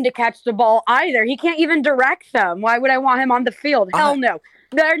want him to catch the ball either. He can't even direct them. Why would I want him on the field? Hell no.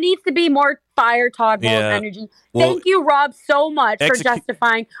 There needs to be more fire Todd Bowles energy. Well, thank you, Rob, so much for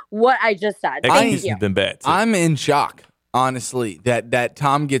justifying what I just said. Thank you. Been bad too. I'm in shock, honestly, that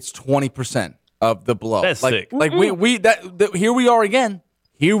Tom gets 20% of the blow. That's sick. Like here we are again.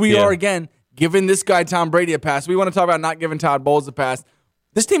 Here we are again, giving this guy Tom Brady a pass. We want to talk about not giving Todd Bowles a pass.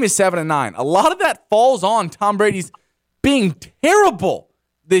 This team is 7-9. A lot of that falls on Tom Brady's being terrible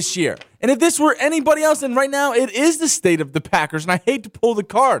this year. And if this were anybody else, and right now it is the state of the Packers, and I hate to pull the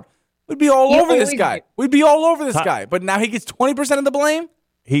card, we'd be all over this guy. We'd be all over this guy. But now he gets 20% of the blame?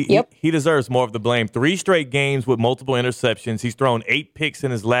 He deserves more of the blame. 3 straight games with multiple interceptions. He's thrown 8 picks in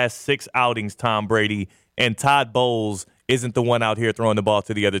his last 6 outings, Tom Brady. And Todd Bowles isn't the one out here throwing the ball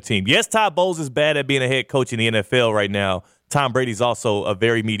to the other team. Yes, Todd Bowles is bad at being a head coach in the NFL right now. Tom Brady's also a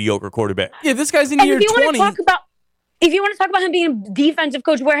very mediocre quarterback. Yeah, this guy's in year 20. If you want to talk about him being a defensive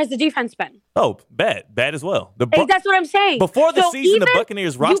coach, where has the defense been? Oh, bad as well. That's what I'm saying. Before the season, the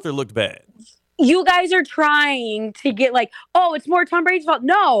Buccaneers roster looked bad. You guys are trying to get like, oh, it's more Tom Brady's fault.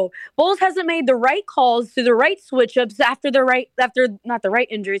 No, Bowles hasn't made the right calls to the right switch ups after not the right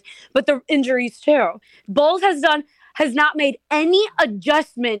injuries, but the injuries too. Bowles has not made any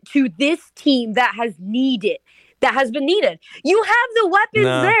adjustment to this team that has been needed. You have the weapons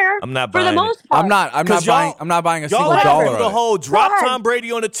there. I'm not for buying the most part. I'm not buying a single dollar. The whole drop Tom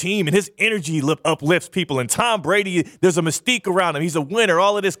Brady on the team and his energy uplifts people. And Tom Brady, there's a mystique around him. He's a winner.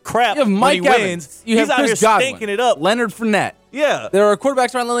 All of this crap. You have Mike when he Evans. wins. You have He's out Chris here Godwin, stinking it up. Leonard Fournette. Yeah. There are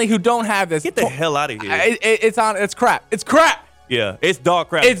quarterbacks around the league who don't have this. Get the hell out of here. It's crap. It's crap. Yeah, it's dog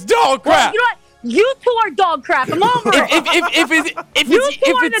crap. It's dog crap. Well, you know what? You two are dog crap. I'm over it. You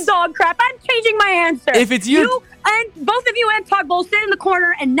two are the dog crap. I'm changing my answer. If it's you and both of you and Todd Bowles sit in the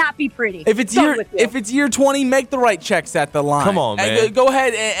corner and not be pretty. If it's year 20, make the right checks at the line. Come on, man. Go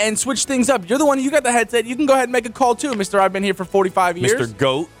ahead and switch things up. You're the one. You got the headset. You can go ahead and make a call too, Mister. I've been here for 45 years. Mr.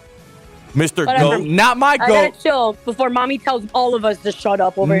 Goat. Mr. Whatever. Goat. Not my I goat. gotta chill before mommy tells all of us to shut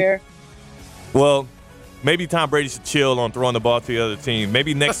up over here. Well, maybe Tom Brady should chill on throwing the ball to the other team.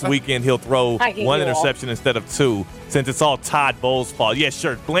 Maybe next weekend he'll throw one interception instead of two, since it's all Todd Bowles' fault. Yeah,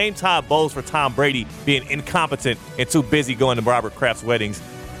 sure. Blame Todd Bowles for Tom Brady being incompetent and too busy going to Robert Kraft's weddings.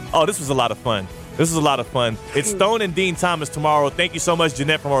 Oh, this was a lot of fun. It's Stone and Dean Thomas tomorrow. Thank you so much,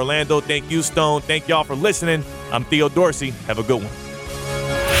 Jeanette from Orlando. Thank you, Stone. Thank y'all for listening. I'm Theo Dorsey. Have a good one.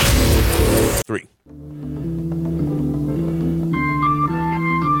 3.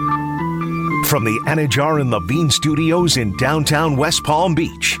 From the Anajar and Levine Studios in downtown West Palm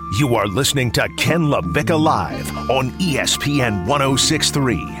Beach, you are listening to Ken LaVicka Live on ESPN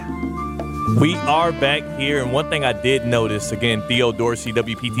 106.3. We are back here, and one thing I did notice, again, Theo Dorsey,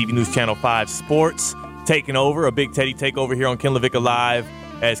 WPTV News Channel 5 Sports, taking over, a Big Teddy takeover here on Ken LaVicka Live,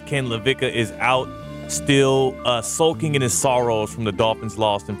 as Ken LaVicka is out, still sulking in his sorrows from the Dolphins'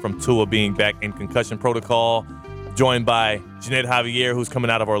 loss and from Tua being back in concussion protocol. Joined by Jeanette Javier, who's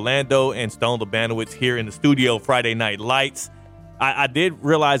coming out of Orlando, and Stone Labanowitz here in the studio, Friday Night Lights. I did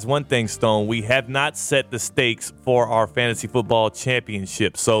realize one thing, Stone. We have not set the stakes for our fantasy football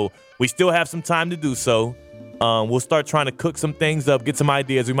championship, so we still have some time to do so. We'll start trying to cook some things up, get some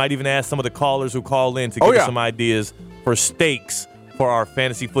ideas. We might even ask some of the callers who call in to give us some ideas for stakes for our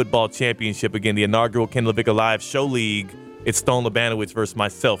fantasy football championship. Again, the inaugural Ken LaVicka Live Show League. It's Stone Labanowitz versus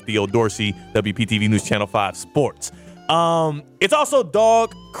myself, Theo Dorsey, WPTV News Channel 5 Sports. It's also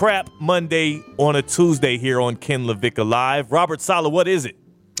Dog Crap Monday on a Tuesday here on Ken LaVicka Live. Robert Saleh, what is it?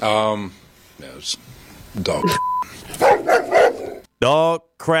 It's dog. Dog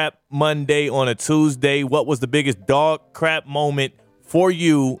Crap Monday on a Tuesday. What was the biggest dog crap moment for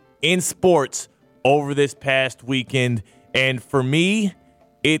you in sports over this past weekend? And for me,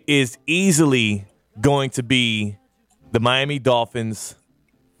 it is easily going to be the Miami Dolphins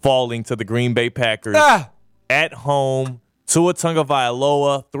falling to the Green Bay Packers at home. Tua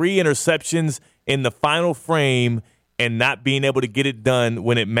Tagovailoa, 3 interceptions in the final frame and not being able to get it done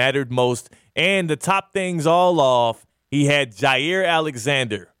when it mattered most. And to top things all off, he had Jair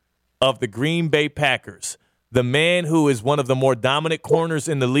Alexander of the Green Bay Packers, the man who is one of the more dominant corners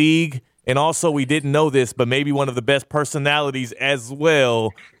in the league. And also, we didn't know this, but maybe one of the best personalities as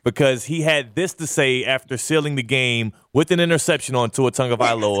well, because he had this to say after sealing the game with an interception on Tua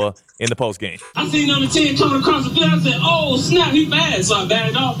Tagovailoa in the postgame. I seen number 10 coming across the field. I said, oh, snap, he bad. So I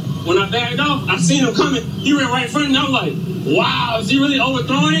backed off. When I backed off, I seen him coming. He ran right in front of me. I'm like, wow, is he really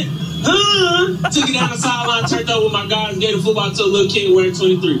overthrowing it? Took it down the sideline, turned over with my guys, gave the football to a little kid wearing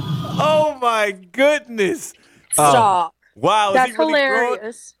 23. Oh, my goodness. Stop. Wow, that's really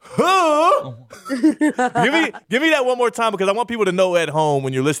hilarious. Give me that one more time, because I want people to know at home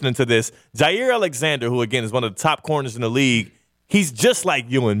when you're listening to this. Jair Alexander, who again is one of the top corners in the league, he's just like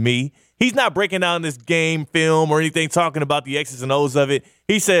you and me. He's not breaking down this game film or anything, talking about the X's and O's of it.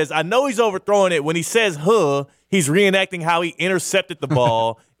 He says, I know he's overthrowing it. When he says, he's reenacting how he intercepted the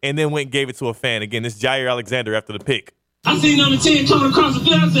ball and then went and gave it to a fan. Again, this is Jair Alexander after the pick. I seen number 10 coming across the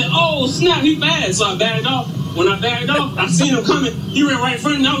field. I said, oh, snap, he bad. So I backed off. When I backed off, I seen him coming. He ran right in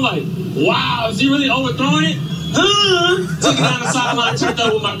front of me. I'm like, wow, is he really overthrowing it? Took it down the sideline, turned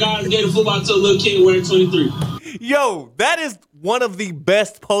over with my guys, gave the football to a little kid wearing 23. Yo, that is one of the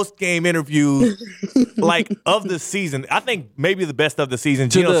best post-game interviews of the season. I think maybe the best of the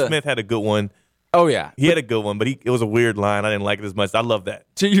season. Geno Smith had a good one. Oh, yeah. He had a good one, but it was a weird line. I didn't like it as much. I love that.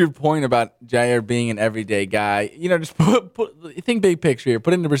 To your point about Jair being an everyday guy, just think big picture here.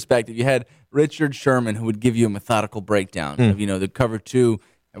 Put it into perspective. You had Richard Sherman, who would give you a methodical breakdown of, the cover 2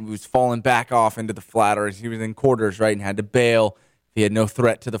 and was falling back off into the flat, or he was in quarters, right, and had to bail. He had no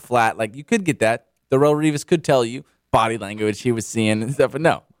threat to the flat. Like, you could get that. Darrelle Revis could tell you body language he was seeing and stuff, but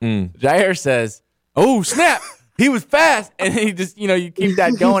no. Jair says, oh, snap, he was fast. And he just, you keep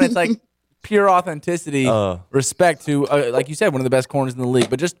that going. It's like pure authenticity, respect to, like you said, one of the best corners in the league.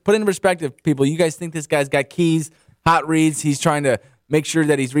 But just put into perspective, people, you guys think this guy's got keys, hot reads, he's trying to make sure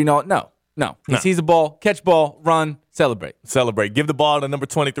that he's reading all. No. He sees a ball, catch ball, run, celebrate. Give the ball to number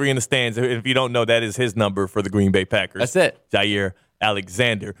 23 in the stands. If you don't know, that is his number for the Green Bay Packers. That's it. Jair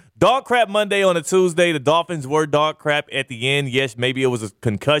Alexander. Dog crap Monday on a Tuesday. The Dolphins were dog crap at the end. Yes, maybe it was a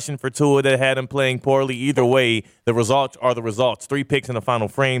concussion for Tua that had him playing poorly. Either way, the results are the results. 3 picks in the final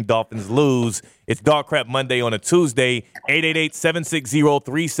frame. Dolphins lose. It's dog crap Monday on a Tuesday.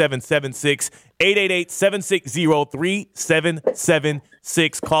 888-760-3776.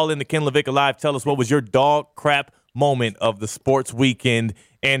 888-760-3776. Call in the Ken LaVicka Live. Tell us what was your dog crap moment of the sports weekend.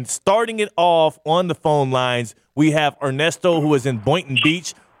 And starting it off on the phone lines, we have Ernesto, who is in Boynton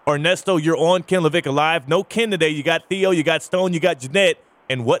Beach. Ernesto, you're on Ken LaVicka Live. No Ken today. You got Theo, you got Stone, you got Jeanette.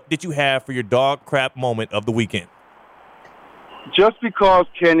 And what did you have for your dog crap moment of the weekend? Just because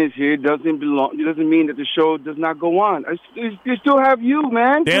Ken is here doesn't mean that the show does not go on. We still have you,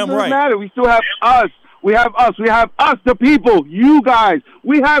 man. Damn it doesn't right. matter. We still have us. We have us, the people, you guys.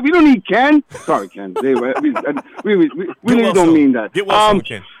 We don't need Ken. Sorry, Ken. We really don't mean that. Get well soon,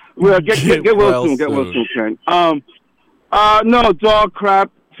 Ken. Get well soon. Get well soon, Ken. No, dog crap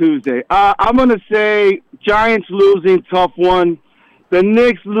Tuesday. I'm going to say Giants losing, tough one. The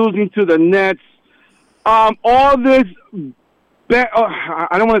Knicks losing to the Nets. All this,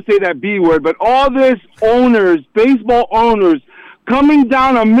 I don't want to say that B word, but all this baseball owners, coming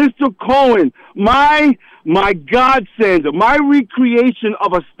down on Mr. Cohen, my godsend, my recreation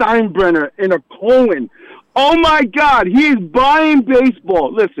of a Steinbrenner in a Cohen. Oh my God, he is buying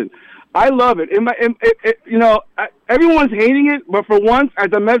baseball. Listen, I love it. Everyone's hating it, but for once,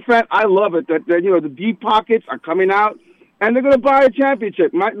 as a Met fan, I love it that the deep pockets are coming out, and they're going to buy a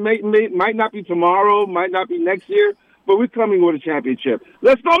championship. Might not be tomorrow, might not be next year, but we're coming with a championship.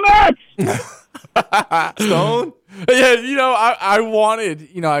 Let's go Mets! Stone? Yeah, I wanted,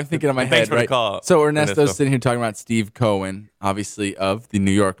 I'm thinking in my head, for right? the call, So Ernesto's sitting here talking about Steve Cohen, obviously of the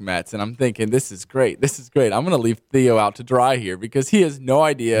New York Mets, and I'm thinking, this is great. I'm going to leave Theo out to dry here because he has no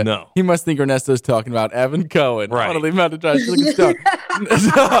idea. No. He must think Ernesto's talking about Evan Cohen. Right. I'm going to leave him out to dry. So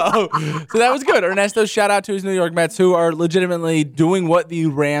that was good. Ernesto, shout out to his New York Mets, who are legitimately doing what the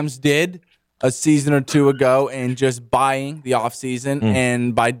Rams did a season or two ago and just buying the offseason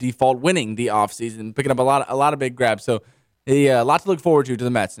and by default winning the offseason, picking up a lot of big grabs. So a lot to look forward to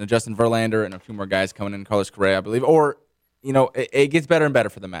the Mets. And Justin Verlander and a few more guys coming in, Carlos Correa, I believe. Or, it gets better and better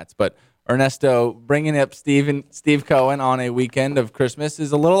for the Mets. But Ernesto bringing up Steve Cohen on a weekend of Christmas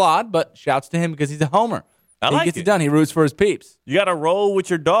is a little odd, but shouts to him because he's a homer. He gets it done. He roots for his peeps. You got to roll with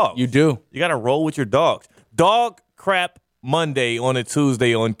your dogs. You do. You got to roll with your dogs. Dog crap Monday on a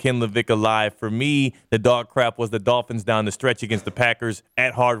Tuesday on Ken LaVicka Live. For me, the dog crap was the Dolphins down the stretch against the Packers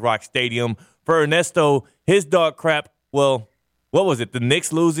at Hard Rock Stadium. For Ernesto, his dog crap, well, what was it? The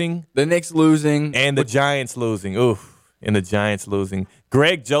Knicks losing? The Knicks losing. And the Giants losing. Oof. And the Giants losing.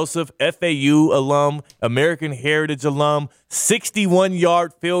 Greg Joseph, FAU alum, American Heritage alum,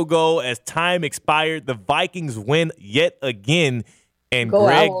 61-yard field goal as time expired. The Vikings win yet again. And Go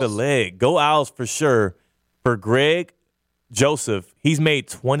Greg Owls. the leg. Go Owls for sure. For Greg Joseph, he's made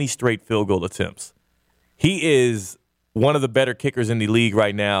 20 straight field goal attempts. He is one of the better kickers in the league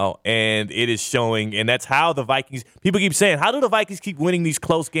right now, and it is showing. And that's how the Vikings – people keep saying, how do the Vikings keep winning these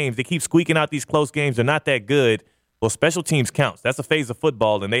close games? They keep squeaking out these close games. They're not that good. Well, special teams counts. That's a phase of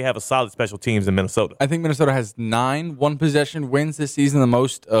football, and they have a solid special teams in Minnesota. I think Minnesota has 9 one-possession wins this season, the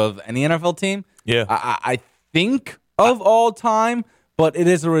most of any NFL team. Yeah. I think of all time, but it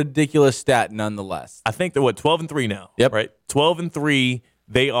is a ridiculous stat nonetheless. I think they're, 12-3 now? Yep. Right? 12-3.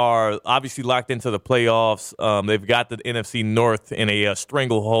 They are obviously locked into the playoffs. They've got the NFC North in a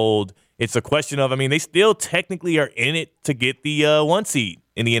stranglehold. It's a question of, they still technically are in it to get the 1 seed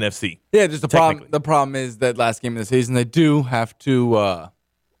in the NFC. Yeah, just the problem. The problem is that last game of the season, they do have to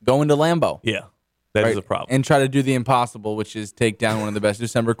go into Lambeau. Yeah, that is a problem. And try to do the impossible, which is take down one of the best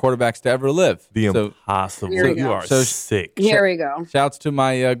December quarterbacks to ever live. Impossible. Here we You go. are sick. Here we go. Shouts to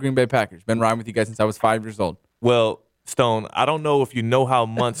my Green Bay Packers. Been riding with you guys since I was 5 years old. Well, Stone, I don't know if you know how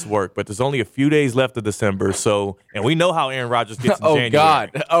months work, but there's only a few days left of December. And we know how Aaron Rodgers gets in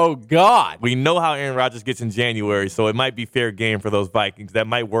January. Oh, God. We know how Aaron Rodgers gets in January, so it might be fair game for those Vikings. That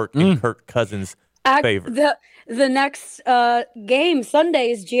might work in Kirk Cousins' favor. The next game,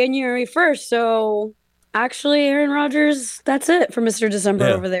 Sunday, is January 1st, so Actually, Aaron Rodgers, that's it for Mr. December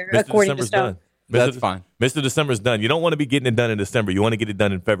over there, Mr. according December's to Stone. done. That's fine. Mr. December's done. You don't want to be getting it done in December. You want to get it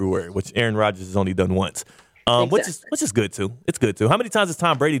done in February, which Aaron Rodgers has only done once, Exactly. which is good too. It's good too. How many times has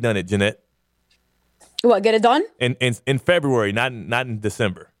Tom Brady done it, Jeanette? What, get it done? In February, not in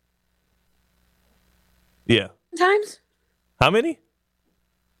December. Yeah. Times? How many?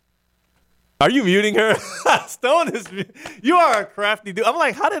 Are you muting her? Stone is. You are a crafty dude. I'm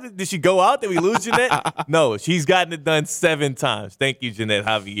like, how did she go out? Did we lose Jeanette? No, she's gotten it done 7 times. Thank you, Jeanette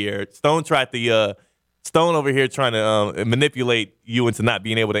Javier. Stone tried the Stone over here trying to manipulate you into not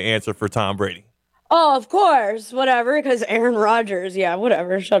being able to answer for Tom Brady. Oh, of course. Whatever, because Aaron Rodgers. Yeah,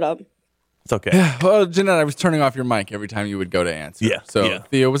 whatever. Shut up. It's okay. Well, Jeanette, I was turning off your mic every time you would go to answer. Yeah. So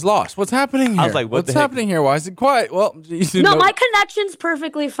Theo was lost. What's happening here? I was like, what's happening here? Why is it quiet? Well, No, my connection's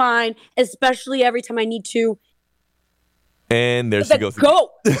perfectly fine, especially every time I need to. And there she goes.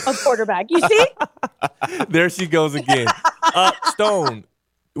 Go a quarterback. You see? There she goes again. Stone,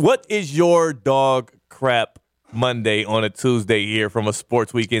 what is your dog crap Monday on a Tuesday here from a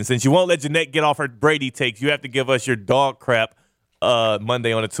sports weekend? Since you won't let Jeanette get off her Brady takes, you have to give us your dog crap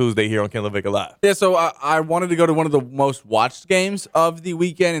Monday on a Tuesday here on Ken LaVicka Live. Yeah, so I wanted to go to one of the most watched games of the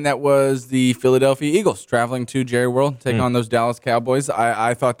weekend, and that was the Philadelphia Eagles traveling to Jerry World, taking on those Dallas Cowboys.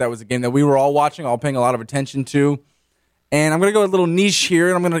 I thought that was a game that we were all watching, all paying a lot of attention to. And I'm going to go a little niche here,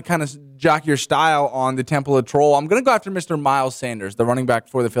 and I'm going to kind of jock your style on the Temple of Troll. I'm going to go after Mr. Miles Sanders, the running back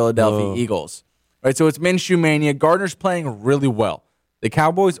for the Philadelphia Eagles. Right, so it's Minshew Mania. Gardner's playing really well. The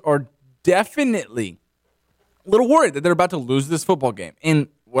Cowboys are definitely a little worried that they're about to lose this football game in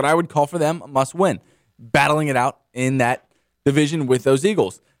what I would call for them a must-win, battling it out in that division with those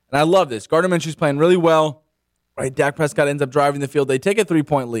Eagles. And I love this. Gardner Minshew's playing really well. Right, Dak Prescott ends up driving the field. They take a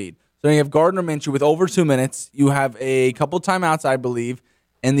 3-point lead. So you have Gardner Minshew with over 2 minutes. You have a couple timeouts, I believe,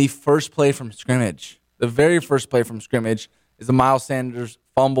 and the first play from scrimmage. The very first play from scrimmage is a Miles Sanders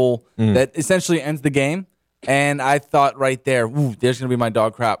fumble that essentially ends the game. And I thought right there, there's going to be my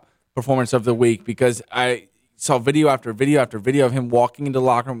dog crap performance of the week, because I saw video after video after video of him walking into the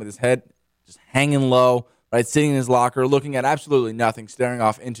locker room with his head just hanging low, right, sitting in his locker, looking at absolutely nothing, staring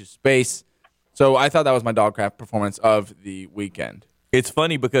off into space. So I thought that was my dog crap performance of the weekend. It's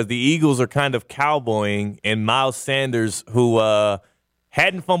funny because the Eagles are kind of cowboying, and Miles Sanders, who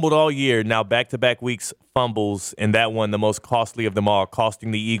hadn't fumbled all year, now back-to-back weeks fumbles, and that one the most costly of them all,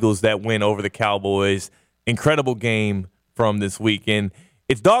 costing the Eagles that win over the Cowboys. Incredible game from this weekend.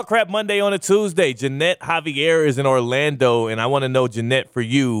 It's Dog Crap Monday on a Tuesday. Jeanette Javier is in Orlando, and I want to know, Jeanette, for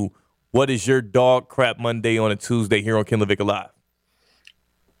you, what is your Dog Crap Monday on a Tuesday here on Ken LaVicka Live?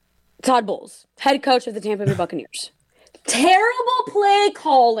 Todd Bowles, head coach of the Tampa Bay Buccaneers. Terrible play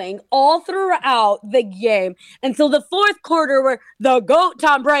calling all throughout the game until the fourth quarter, where the GOAT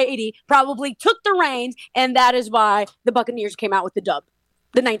Tom Brady probably took the reins, and that is why the Buccaneers came out with the dub,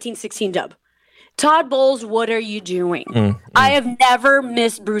 the 1916 dub. Todd Bowles, what are you doing? I have never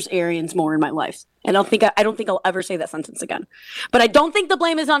missed Bruce Arians more in my life. I don't think I'll ever say that sentence again. But I don't think the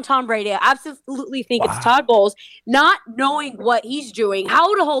blame is on Tom Brady. I absolutely think it's Todd Bowles not knowing what he's doing,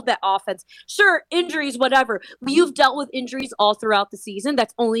 how to hold that offense. Sure, injuries, whatever. You've dealt with injuries all throughout the season.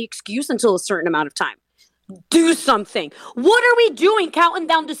 That's only excuse until a certain amount of time. Do something. What are we doing counting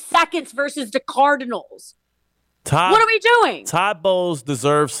down to seconds versus the Cardinals? What are we doing? Todd Bowles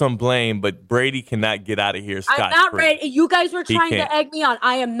deserves some blame, but Brady cannot get out of here scot-free. I'm not ready. You guys were trying to egg me on.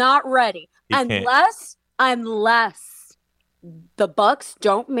 I am not ready. Unless the Bucs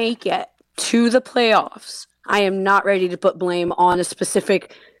don't make it to the playoffs, I am not ready to put blame on a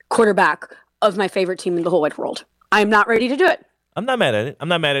specific quarterback of my favorite team in the whole wide world. I am not ready to do it. I'm not mad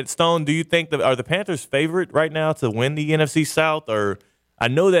at it. Stone, do you think are the Panthers favorite right now to win the NFC South? Or I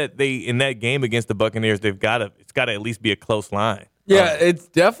know that they in that game against the Buccaneers, it's got to at least be a close line. Yeah, it's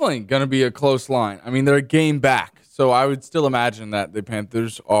definitely going to be a close line. I mean, they're a game back. So I would still imagine that the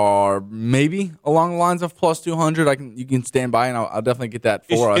Panthers are maybe along the lines of plus 200. You can stand by, and I'll definitely get that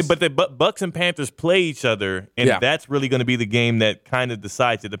for us. But the Bucs and Panthers play each other, and that's really going to be the game that kind of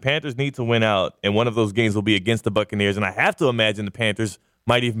decides it. The Panthers need to win out, and one of those games will be against the Buccaneers. And I have to imagine the Panthers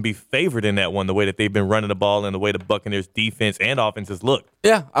might even be favored in that one, the way that they've been running the ball and the way the Buccaneers' defense and offenses look.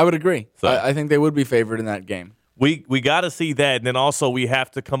 Yeah, I would agree. So I think they would be favored in that game. We got to see that, and then also we have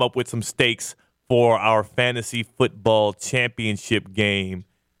to come up with some stakes for our fantasy football championship game.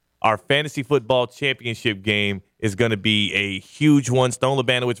 Our fantasy football championship game is going to be a huge one, Stone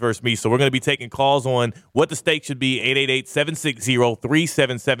Labanowitz versus me. So we're going to be taking calls on what the stakes should be,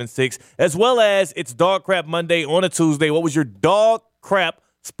 888-760-3776, as well as it's Dog Crap Monday on a Tuesday. What was your dog crap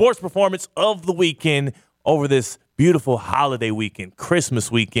sports performance of the weekend over this beautiful holiday weekend, Christmas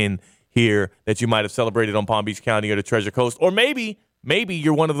weekend here that you might have celebrated on Palm Beach County or the Treasure Coast. Or maybe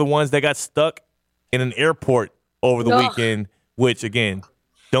you're one of the ones that got stuck in an airport over the weekend, which, again,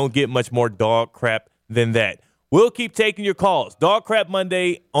 don't get much more dog crap than that. We'll keep taking your calls. Dog Crap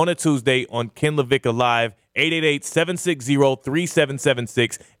Monday on a Tuesday on Ken LaVicka Live,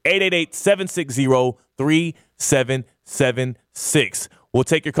 888-760-3776, 888-760-3776. We'll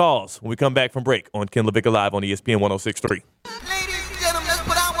take your calls when we come back from break on Ken LaVicka Live on ESPN 106.3.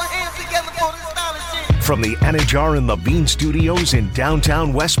 From the Anajar and Levine Studios in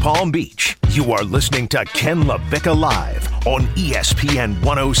downtown West Palm Beach, you are listening to Ken LaVicka Live on ESPN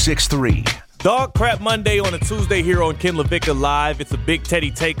 106.3. Dog Crap Monday on a Tuesday here on Ken LaVicka Live. It's a Big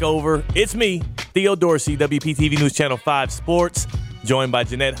Teddy takeover. It's me, Theo Dorsey, WPTV News Channel 5 Sports, joined by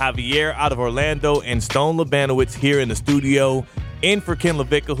Jeanette Javier out of Orlando and Stone Labanowitz here in the studio. In for Ken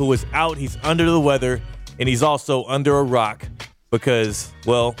LaVicka, who is out. He's under the weather, and he's also under a rock because,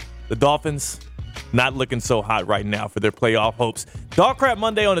 well, the Dolphins not looking so hot right now for their playoff hopes. Dog Crap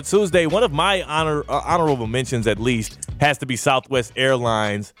Monday on a Tuesday. One of my honorable mentions, at least, has to be Southwest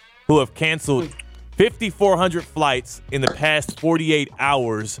Airlines, who have canceled 5,400 flights in the past 48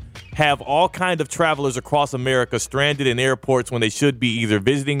 hours, have all kinds of travelers across America stranded in airports when they should be either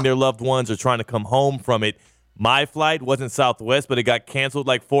visiting their loved ones or trying to come home from it. My flight wasn't Southwest, but it got canceled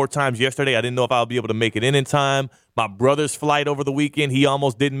like 4 times yesterday. I didn't know if I'll be able to make it in time. My brother's flight over the weekend, he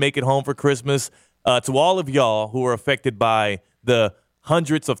almost didn't make it home for Christmas. To all of y'all who are affected by the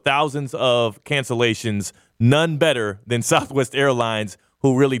hundreds of thousands of cancellations, none better than Southwest Airlines,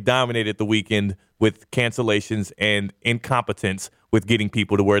 who really dominated the weekend with cancellations and incompetence with getting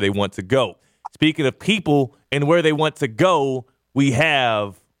people to where they want to go. Speaking of people and where they want to go, we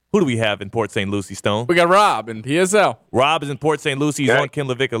have, who do we have in Port St. Lucie, Stone? We got Rob in PSL. Rob is in Port St. Lucie. He's on Ken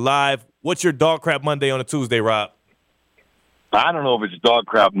LaVicka Live. What's your Dog Crap Monday on a Tuesday, Rob? I don't know if it's Dog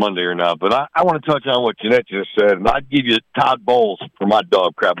Crap Monday or not, but I want to touch on what Jeanette just said, and I'd give you Todd Bowles for my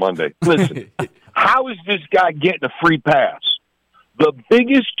Dog Crap Monday. Listen, how is this guy getting a free pass? The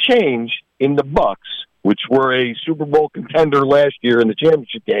biggest change in the Bucks, which were a Super Bowl contender last year in the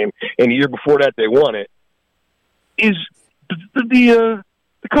championship game, and the year before that they won it, is the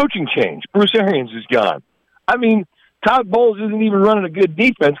coaching change. Bruce Arians is gone. I mean, Todd Bowles isn't even running a good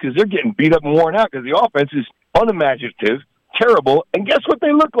defense because they're getting beat up and worn out because the offense is unimaginative, terrible, and guess what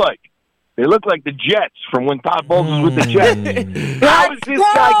they look like? They look like the Jets from when Todd Bowles was with the Jets. How is this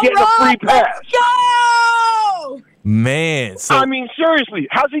guy getting a free pass? Let's go! Man. So, I mean, seriously,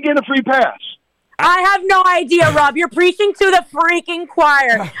 how's he getting a free pass? I have no idea, Rob. You're preaching to the freaking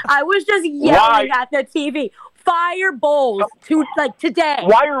choir. I was just yelling at the TV. Fire Bowles today.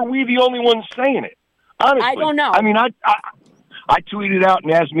 Why are we the only ones saying it? Honestly. I don't know. I mean, I tweeted out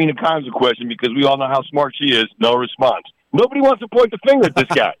and asked Mina Kimes a question because we all know how smart she is. No response. Nobody wants to point the finger at this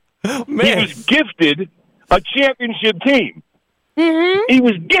guy. Man. He was gifted a championship team. Mm-hmm. He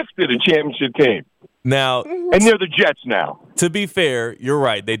was gifted a championship team. Now, and they're the Jets now. To be fair, you're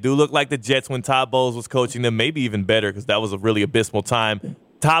right. They do look like the Jets when Todd Bowles was coaching them, maybe even better because that was a really abysmal time.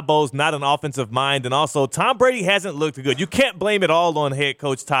 Todd Bowles, not an offensive mind, and also Tom Brady hasn't looked good. You can't blame it all on head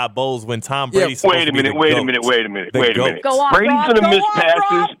coach Todd Bowles when Tom Brady's Wait a minute. Go on, Brady's Rob. going to miss Rob.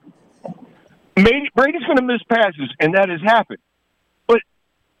 passes. Brady's going to miss passes, and that has happened. But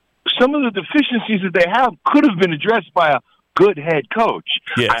some of the deficiencies that they have could have been addressed by a good head coach.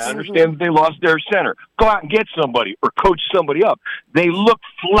 Yes. I understand that they lost their center. Go out and get somebody or coach somebody up. They look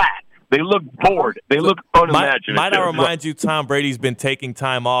flat. They look bored. They look unimaginative. Might I remind you, Tom Brady's been taking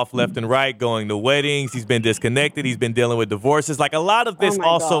time off left and right, going to weddings. He's been disconnected. He's been dealing with divorces. Like, a lot of this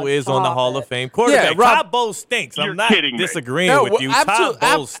is on the Hall of Fame quarterback. Yeah, Rob, Todd Bowles stinks. I'm not disagreeing with you. Todd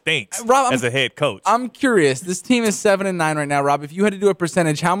Bowles stinks Rob, as a head coach. I'm curious. This team is 7-9 right now, Rob. If you had to do a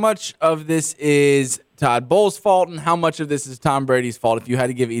percentage, how much of this is Todd Bowles' fault and how much of this is Tom Brady's fault if you had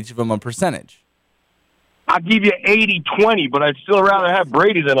to give each of them a percentage? I'll give you 80-20, but I'd still rather have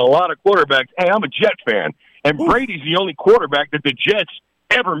Brady than a lot of quarterbacks. Hey, I'm a Jet fan, and Brady's the only quarterback that the Jets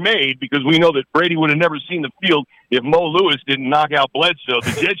ever made because we know that Brady would have never seen the field if Mo Lewis didn't knock out Bledsoe.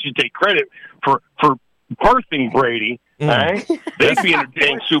 The Jets should take credit for birthing Brady. Right? They'd be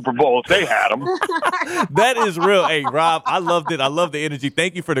entertaining Super Bowl if they had them. That is real. Hey, Rob, I loved it. I love the energy.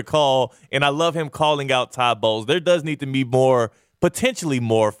 Thank you for the call, and I love him calling out Todd Bowles. There does need to be potentially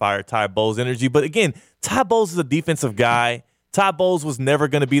more fire Todd Bowles energy, but again, Todd Bowles is a defensive guy. Todd Bowles was never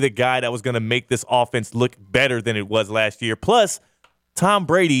going to be the guy that was going to make this offense look better than it was last year. Plus, Tom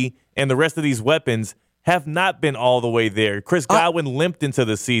Brady and the rest of these weapons have not been all the way there. Chris Godwin limped into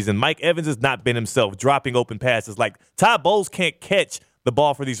the season. Mike Evans has not been himself, dropping open passes. Like, Todd Bowles can't catch the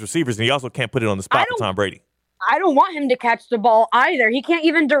ball for these receivers, and he also can't put it on the spot for Tom Brady. I don't want him to catch the ball either. He can't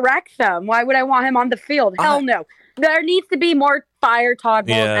even direct them. Why would I want him on the field? Hell no. There needs to be more fire, Todd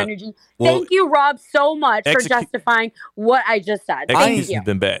Bowles energy. Well, thank you, Rob, so much for justifying what I just said. Thank you.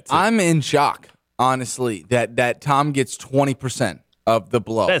 Been bad too. I'm in shock, honestly, that Tom gets 20% of the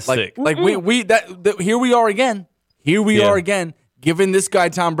blow. That's sick. Like here we are again. Here we are again, giving this guy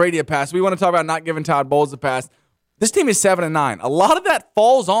Tom Brady a pass. We want to talk about not giving Todd Bowles a pass. This team is 7-9. A lot of that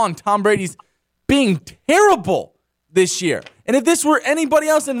falls on Tom Brady's being terrible this year. And if this were anybody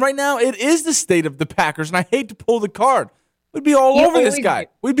else, and right now it is the state of the Packers, and I hate to pull the card, we'd be all over this guy.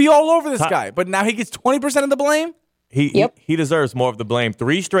 We'd be all over this guy. But now he gets 20% of the blame? He deserves more of the blame.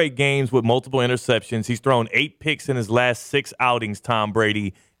 3 straight games with multiple interceptions. He's thrown 8 picks in his last 6 outings, Tom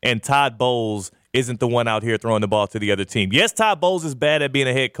Brady. And Todd Bowles isn't the one out here throwing the ball to the other team. Yes, Todd Bowles is bad at being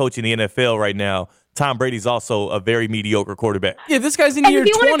a head coach in the NFL right now. Tom Brady's also a very mediocre quarterback. Yeah, this guy's in year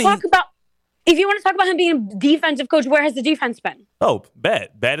 20. If you want to talk about him being a defensive coach, where has the defense been? Oh, bad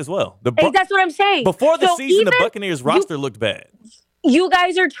as well. That's what I'm saying. Before the season, the Buccaneers roster looked bad. You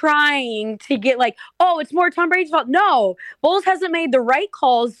guys are trying to get it's more Tom Brady's fault. No, Bowles hasn't made the right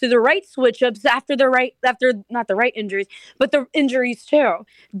calls to the right switch ups after not the right injuries, but the injuries too.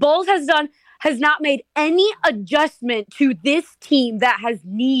 Bowles has not made any adjustment to this team that has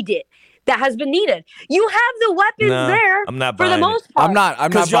been needed. You have the weapons there I'm not for the most part. I'm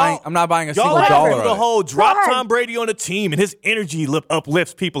not buying a single dollar. The whole drop Tom Brady on the team and his energy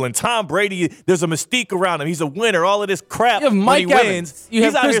uplifts people. And Tom Brady, there's a mystique around him. He's a winner. All of this crap you have Mike when he Evans. wins. You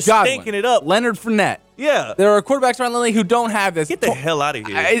He's have out Chris here Godwin, stinking it up. Leonard Fournette. Yeah. There are quarterbacks around the league who don't have this. Get the hell out of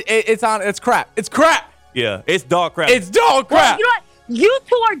here. It's crap. It's crap. Yeah, it's dog crap. It's dog crap. Well, you know what? You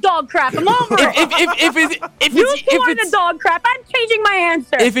two are dog crap. I'm over it. If you two are the dog crap, I'm changing my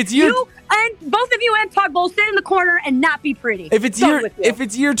answer. If it's you and both of you and Todd Bowles sit in the corner and not be pretty. If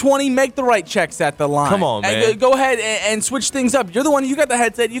it's year 20, make the right checks at the line. Come on, man. Go ahead and switch things up. You're the one. You got the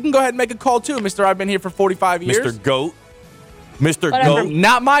headset. You can go ahead and make a call too, Mister. I've been here for 45 years. Mr. Goat. Mr. Whatever. Goat.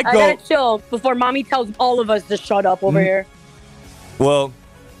 Not my I goat. gotta chill before Mommy tells all of us to shut up over here. Well,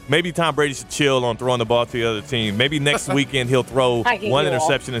 maybe Tom Brady should chill on throwing the ball to the other team. Maybe next weekend he'll throw 1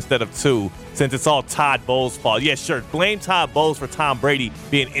 interception instead of 2, since it's all Todd Bowles' fault. Yeah, sure. Blame Todd Bowles for Tom Brady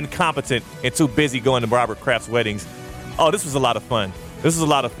being incompetent and too busy going to Robert Kraft's weddings. Oh, this was a lot of fun.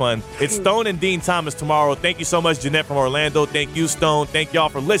 It's Stone and Dean Thomas tomorrow. Thank you so much, Jeanette from Orlando. Thank you, Stone. Thank y'all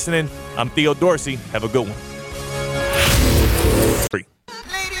for listening. I'm Theo Dorsey. Have a good one.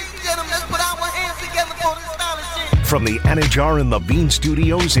 From the Anajar and Levine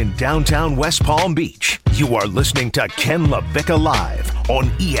Studios in downtown West Palm Beach, you are listening to Ken LaVicka Live on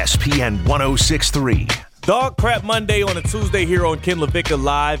ESPN 106.3. Dog Crap Monday on a Tuesday here on Ken LaVicka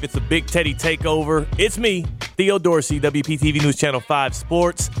Live. It's a Big Teddy takeover. It's me, Theo Dorsey, WPTV News Channel 5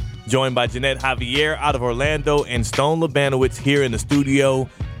 Sports, joined by Jeanette Javier out of Orlando and Stone Labanowitz here in the studio.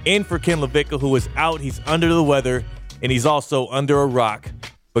 In for Ken LaVicka, who is out. He's under the weather, and he's also under a rock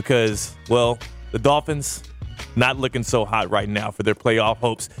because, well, the Dolphins not looking so hot right now for their playoff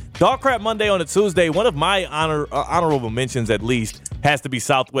hopes. Dog Crap Monday on a Tuesday. One of my honorable mentions, at least, has to be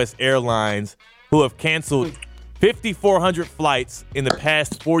Southwest Airlines, who have canceled 5,400 flights in the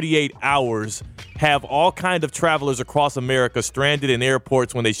past 48 hours, have all kinds of travelers across America stranded in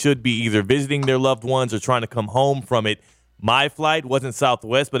airports when they should be either visiting their loved ones or trying to come home from it. My flight wasn't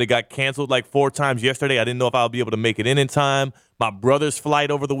Southwest, but it got canceled like 4 times yesterday. I didn't know if I would be able to make it in time. My brother's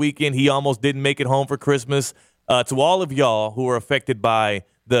flight over the weekend, he almost didn't make it home for Christmas. To all of y'all who are affected by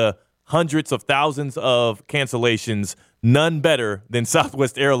the hundreds of thousands of cancellations, none better than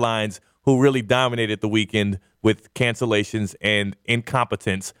Southwest Airlines, who really dominated the weekend with cancellations and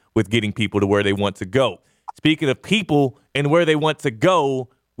incompetence with getting people to where they want to go. Speaking of people and where they want to go,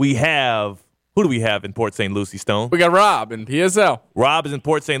 we have, who do we have in Port St. Lucie, Stone? We got Rob in PSL. Rob is in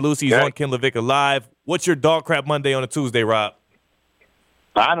Port St. Lucie. He's on Ken LaVicka Live. What's your Dog Crap Monday on a Tuesday, Rob?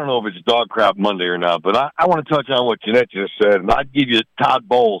 I don't know if it's Dog Crap Monday or not, but I want to touch on what Jeanette just said, and I'd give you Todd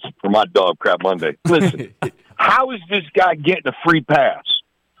Bowles for my Dog Crap Monday. Listen, how is this guy getting a free pass?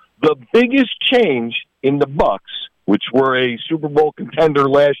 The biggest change in the Bucks, which were a Super Bowl contender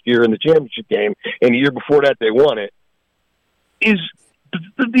last year in the championship game, and the year before that they won it, is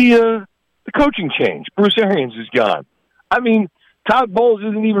the coaching change. Bruce Arians is gone. I mean, Todd Bowles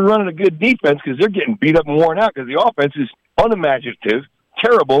isn't even running a good defense because they're getting beat up and worn out because the offense is unimaginative,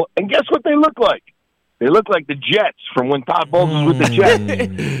 terrible, and guess what they look like? They look like the Jets from when Todd Bowles was with the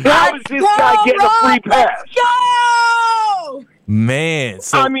Jets. How is this guy getting a free pass? Go! Man.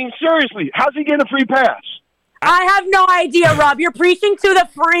 I mean, seriously, how's he getting a free pass? I have no idea, Rob. You're preaching to the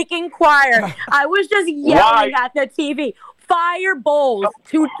freaking choir. I was just yelling at the TV. fire Bowles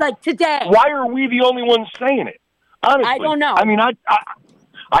today. Why are we the only ones saying it? Honestly, I don't know. I mean, I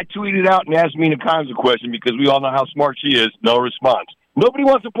tweeted out and asked Mina Kimes a question because we all know how smart she is. No response. Nobody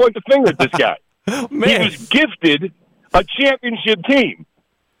wants to point the finger at this guy. He was gifted a championship team.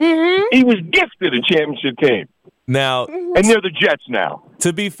 Mm-hmm. He was gifted a championship team. Now, and they're the Jets now.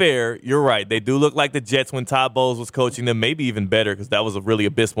 To be fair, you're right. They do look like the Jets when Todd Bowles was coaching them, maybe even better because that was a really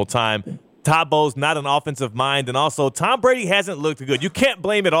abysmal time. Todd Bowles, not an offensive mind, and also Tom Brady hasn't looked good. You can't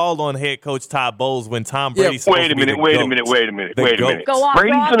blame it all on head coach Todd Bowles when Tom Brady's Wait a minute. Go on,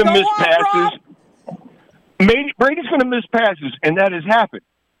 Brady's Rob. going to miss Rob. passes. Brady's going to miss passes, and that has happened.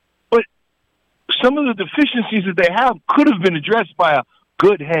 But some of the deficiencies that they have could have been addressed by a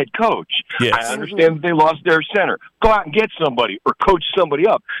good head coach. Yes. I understand that they lost their center. Go out and get somebody or coach somebody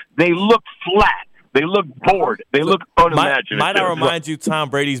up. They look flat. They look bored. They look unimaginative. Might I remind you, Tom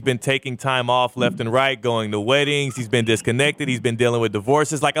Brady's been taking time off left and right, going to weddings. He's been disconnected. He's been dealing with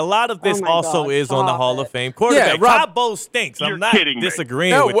divorces. Like, a lot of this is on the Hall of Fame quarterback. Yeah, Rob, Todd Bowles stinks. You're I'm not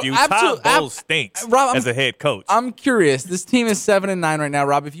disagreeing with you. Todd Bowles stinks as a head coach. I'm curious. This team is 7-9 right now,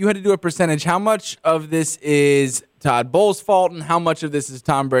 Rob. If you had to do a percentage, how much of this is Todd Bowles' fault and how much of this is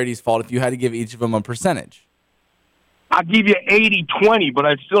Tom Brady's fault if you had to give each of them a percentage? I'll give you 80-20, but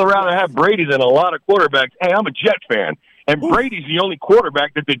I'd still rather have Brady than a lot of quarterbacks. Hey, I'm a Jet fan, and Brady's the only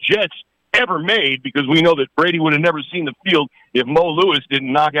quarterback that the Jets ever made because we know that Brady would have never seen the field if Mo Lewis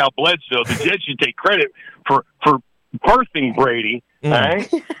didn't knock out Bledsoe. The Jets should take credit for birthing Brady. Right?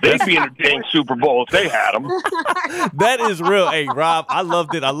 They'd be in a dang Super Bowl if they had him. That is real. Hey, Rob, I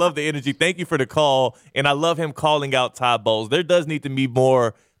loved it. I love the energy. Thank you for the call, and I love him calling out Todd Bowles. There does need to be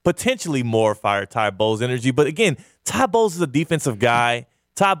potentially more fire Todd Bowles energy. But again, Todd Bowles is a defensive guy.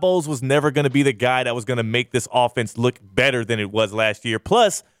 Todd Bowles was never going to be the guy that was going to make this offense look better than it was last year.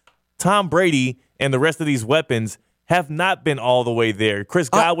 Plus, Tom Brady and the rest of these weapons have not been all the way there. Chris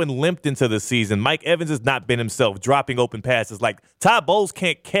Godwin limped into the season. Mike Evans has not been himself, dropping open passes. Like, Todd Bowles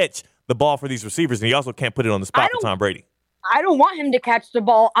can't catch the ball for these receivers, and he also can't put it on the spot for Tom Brady. I don't want him to catch the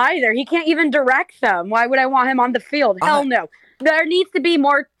ball either. He can't even direct them. Why would I want him on the field? Hell no. There needs to be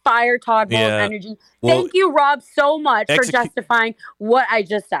more fire Todd Bowles energy. Thank you, Rob, so much for justifying what I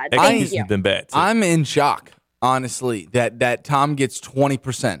just said. Thank you. Been bad too. I'm in shock, honestly, that Tom gets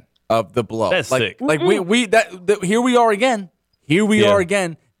 20% of the blow. That's sick. Like here we are again. Here we are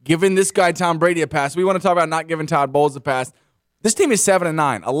again, giving this guy Tom Brady a pass. We want to talk about not giving Todd Bowles a pass. This team is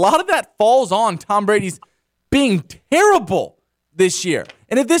 7-9. A lot of that falls on Tom Brady's being terrible this year.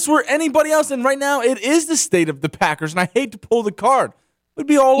 And if this were anybody else, and right now it is the state of the Packers, and I hate to pull the card, we'd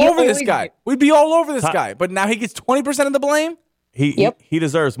be all over this guy. We'd be all over this guy. But now he gets 20% of the blame? He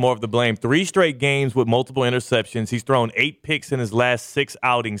deserves more of the blame. 3 straight games with multiple interceptions. He's thrown 8 picks in his last 6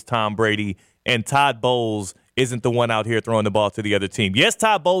 outings, Tom Brady. And Todd Bowles isn't the one out here throwing the ball to the other team. Yes,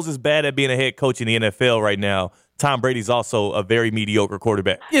 Todd Bowles is bad at being a head coach in the NFL right now. Tom Brady's also a very mediocre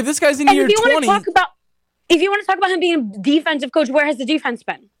quarterback. Yeah, this guy's in year 20. If you want to talk about him being a defensive coach, where has the defense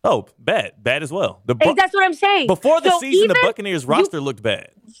been? Oh, bad as well. That's what I'm saying. Before the season, the Buccaneers roster looked bad.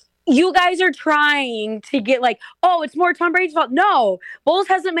 You guys are trying to get it's more Tom Brady's fault. No, Bowles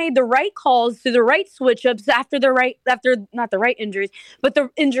hasn't made the right calls to the right switch ups after not the right injuries, but the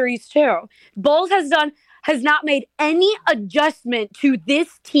injuries too. Bowles has not made any adjustment to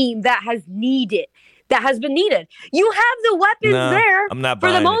this team that has been needed. You have the weapons there I'm not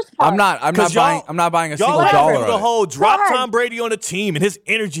for the most part. I'm not buying a single dollar of it. The whole drop Tom Brady on the team and his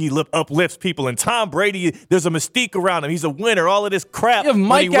energy uplifts people. And Tom Brady, there's a mystique around him. He's a winner. All of this crap. You have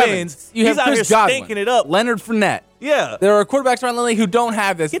Mike when he Evans. wins, You have he's out Chris here Godwin, stinking it up. Leonard Fournette. Yeah. There are quarterbacks around the league who don't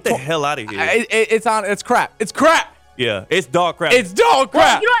have this. Get the hell out of here. It's crap. It's crap. Yeah, it's dog crap. It's dog crap.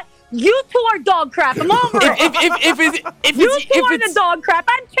 Well, you know what? You two are dog crap. I'm over it. If you two are the dog crap,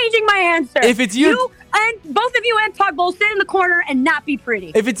 I'm changing my answer. If it's you and both of you and Todd Bowles sit in the corner and not be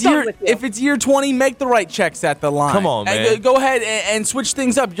pretty. If it's year 20, make the right checks at the line. Come on, man. Go ahead and switch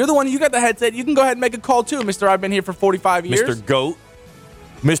things up. You're the one. You got the headset. You can go ahead and make a call too, Mister. I've been here for 45 years. Mr. Goat.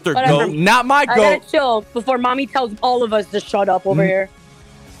 Mr. Whatever. Goat. Not my goat. I gotta chill before mommy tells all of us to shut up over here.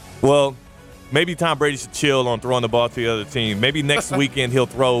 Well, maybe Tom Brady should chill on throwing the ball to the other team. Maybe next weekend he'll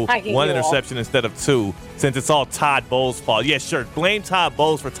throw 1 interception instead of 2, since it's all Todd Bowles' fault. Yeah, sure. Blame Todd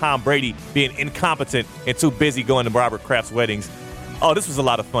Bowles for Tom Brady being incompetent and too busy going to Robert Kraft's weddings. Oh, this was a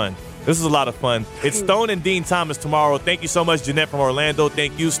lot of fun. It's Stone and Dean Thomas tomorrow. Thank you so much, Jeanette from Orlando.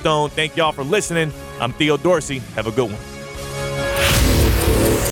 Thank you, Stone. Thank y'all for listening. I'm Theo Dorsey. Have a good one.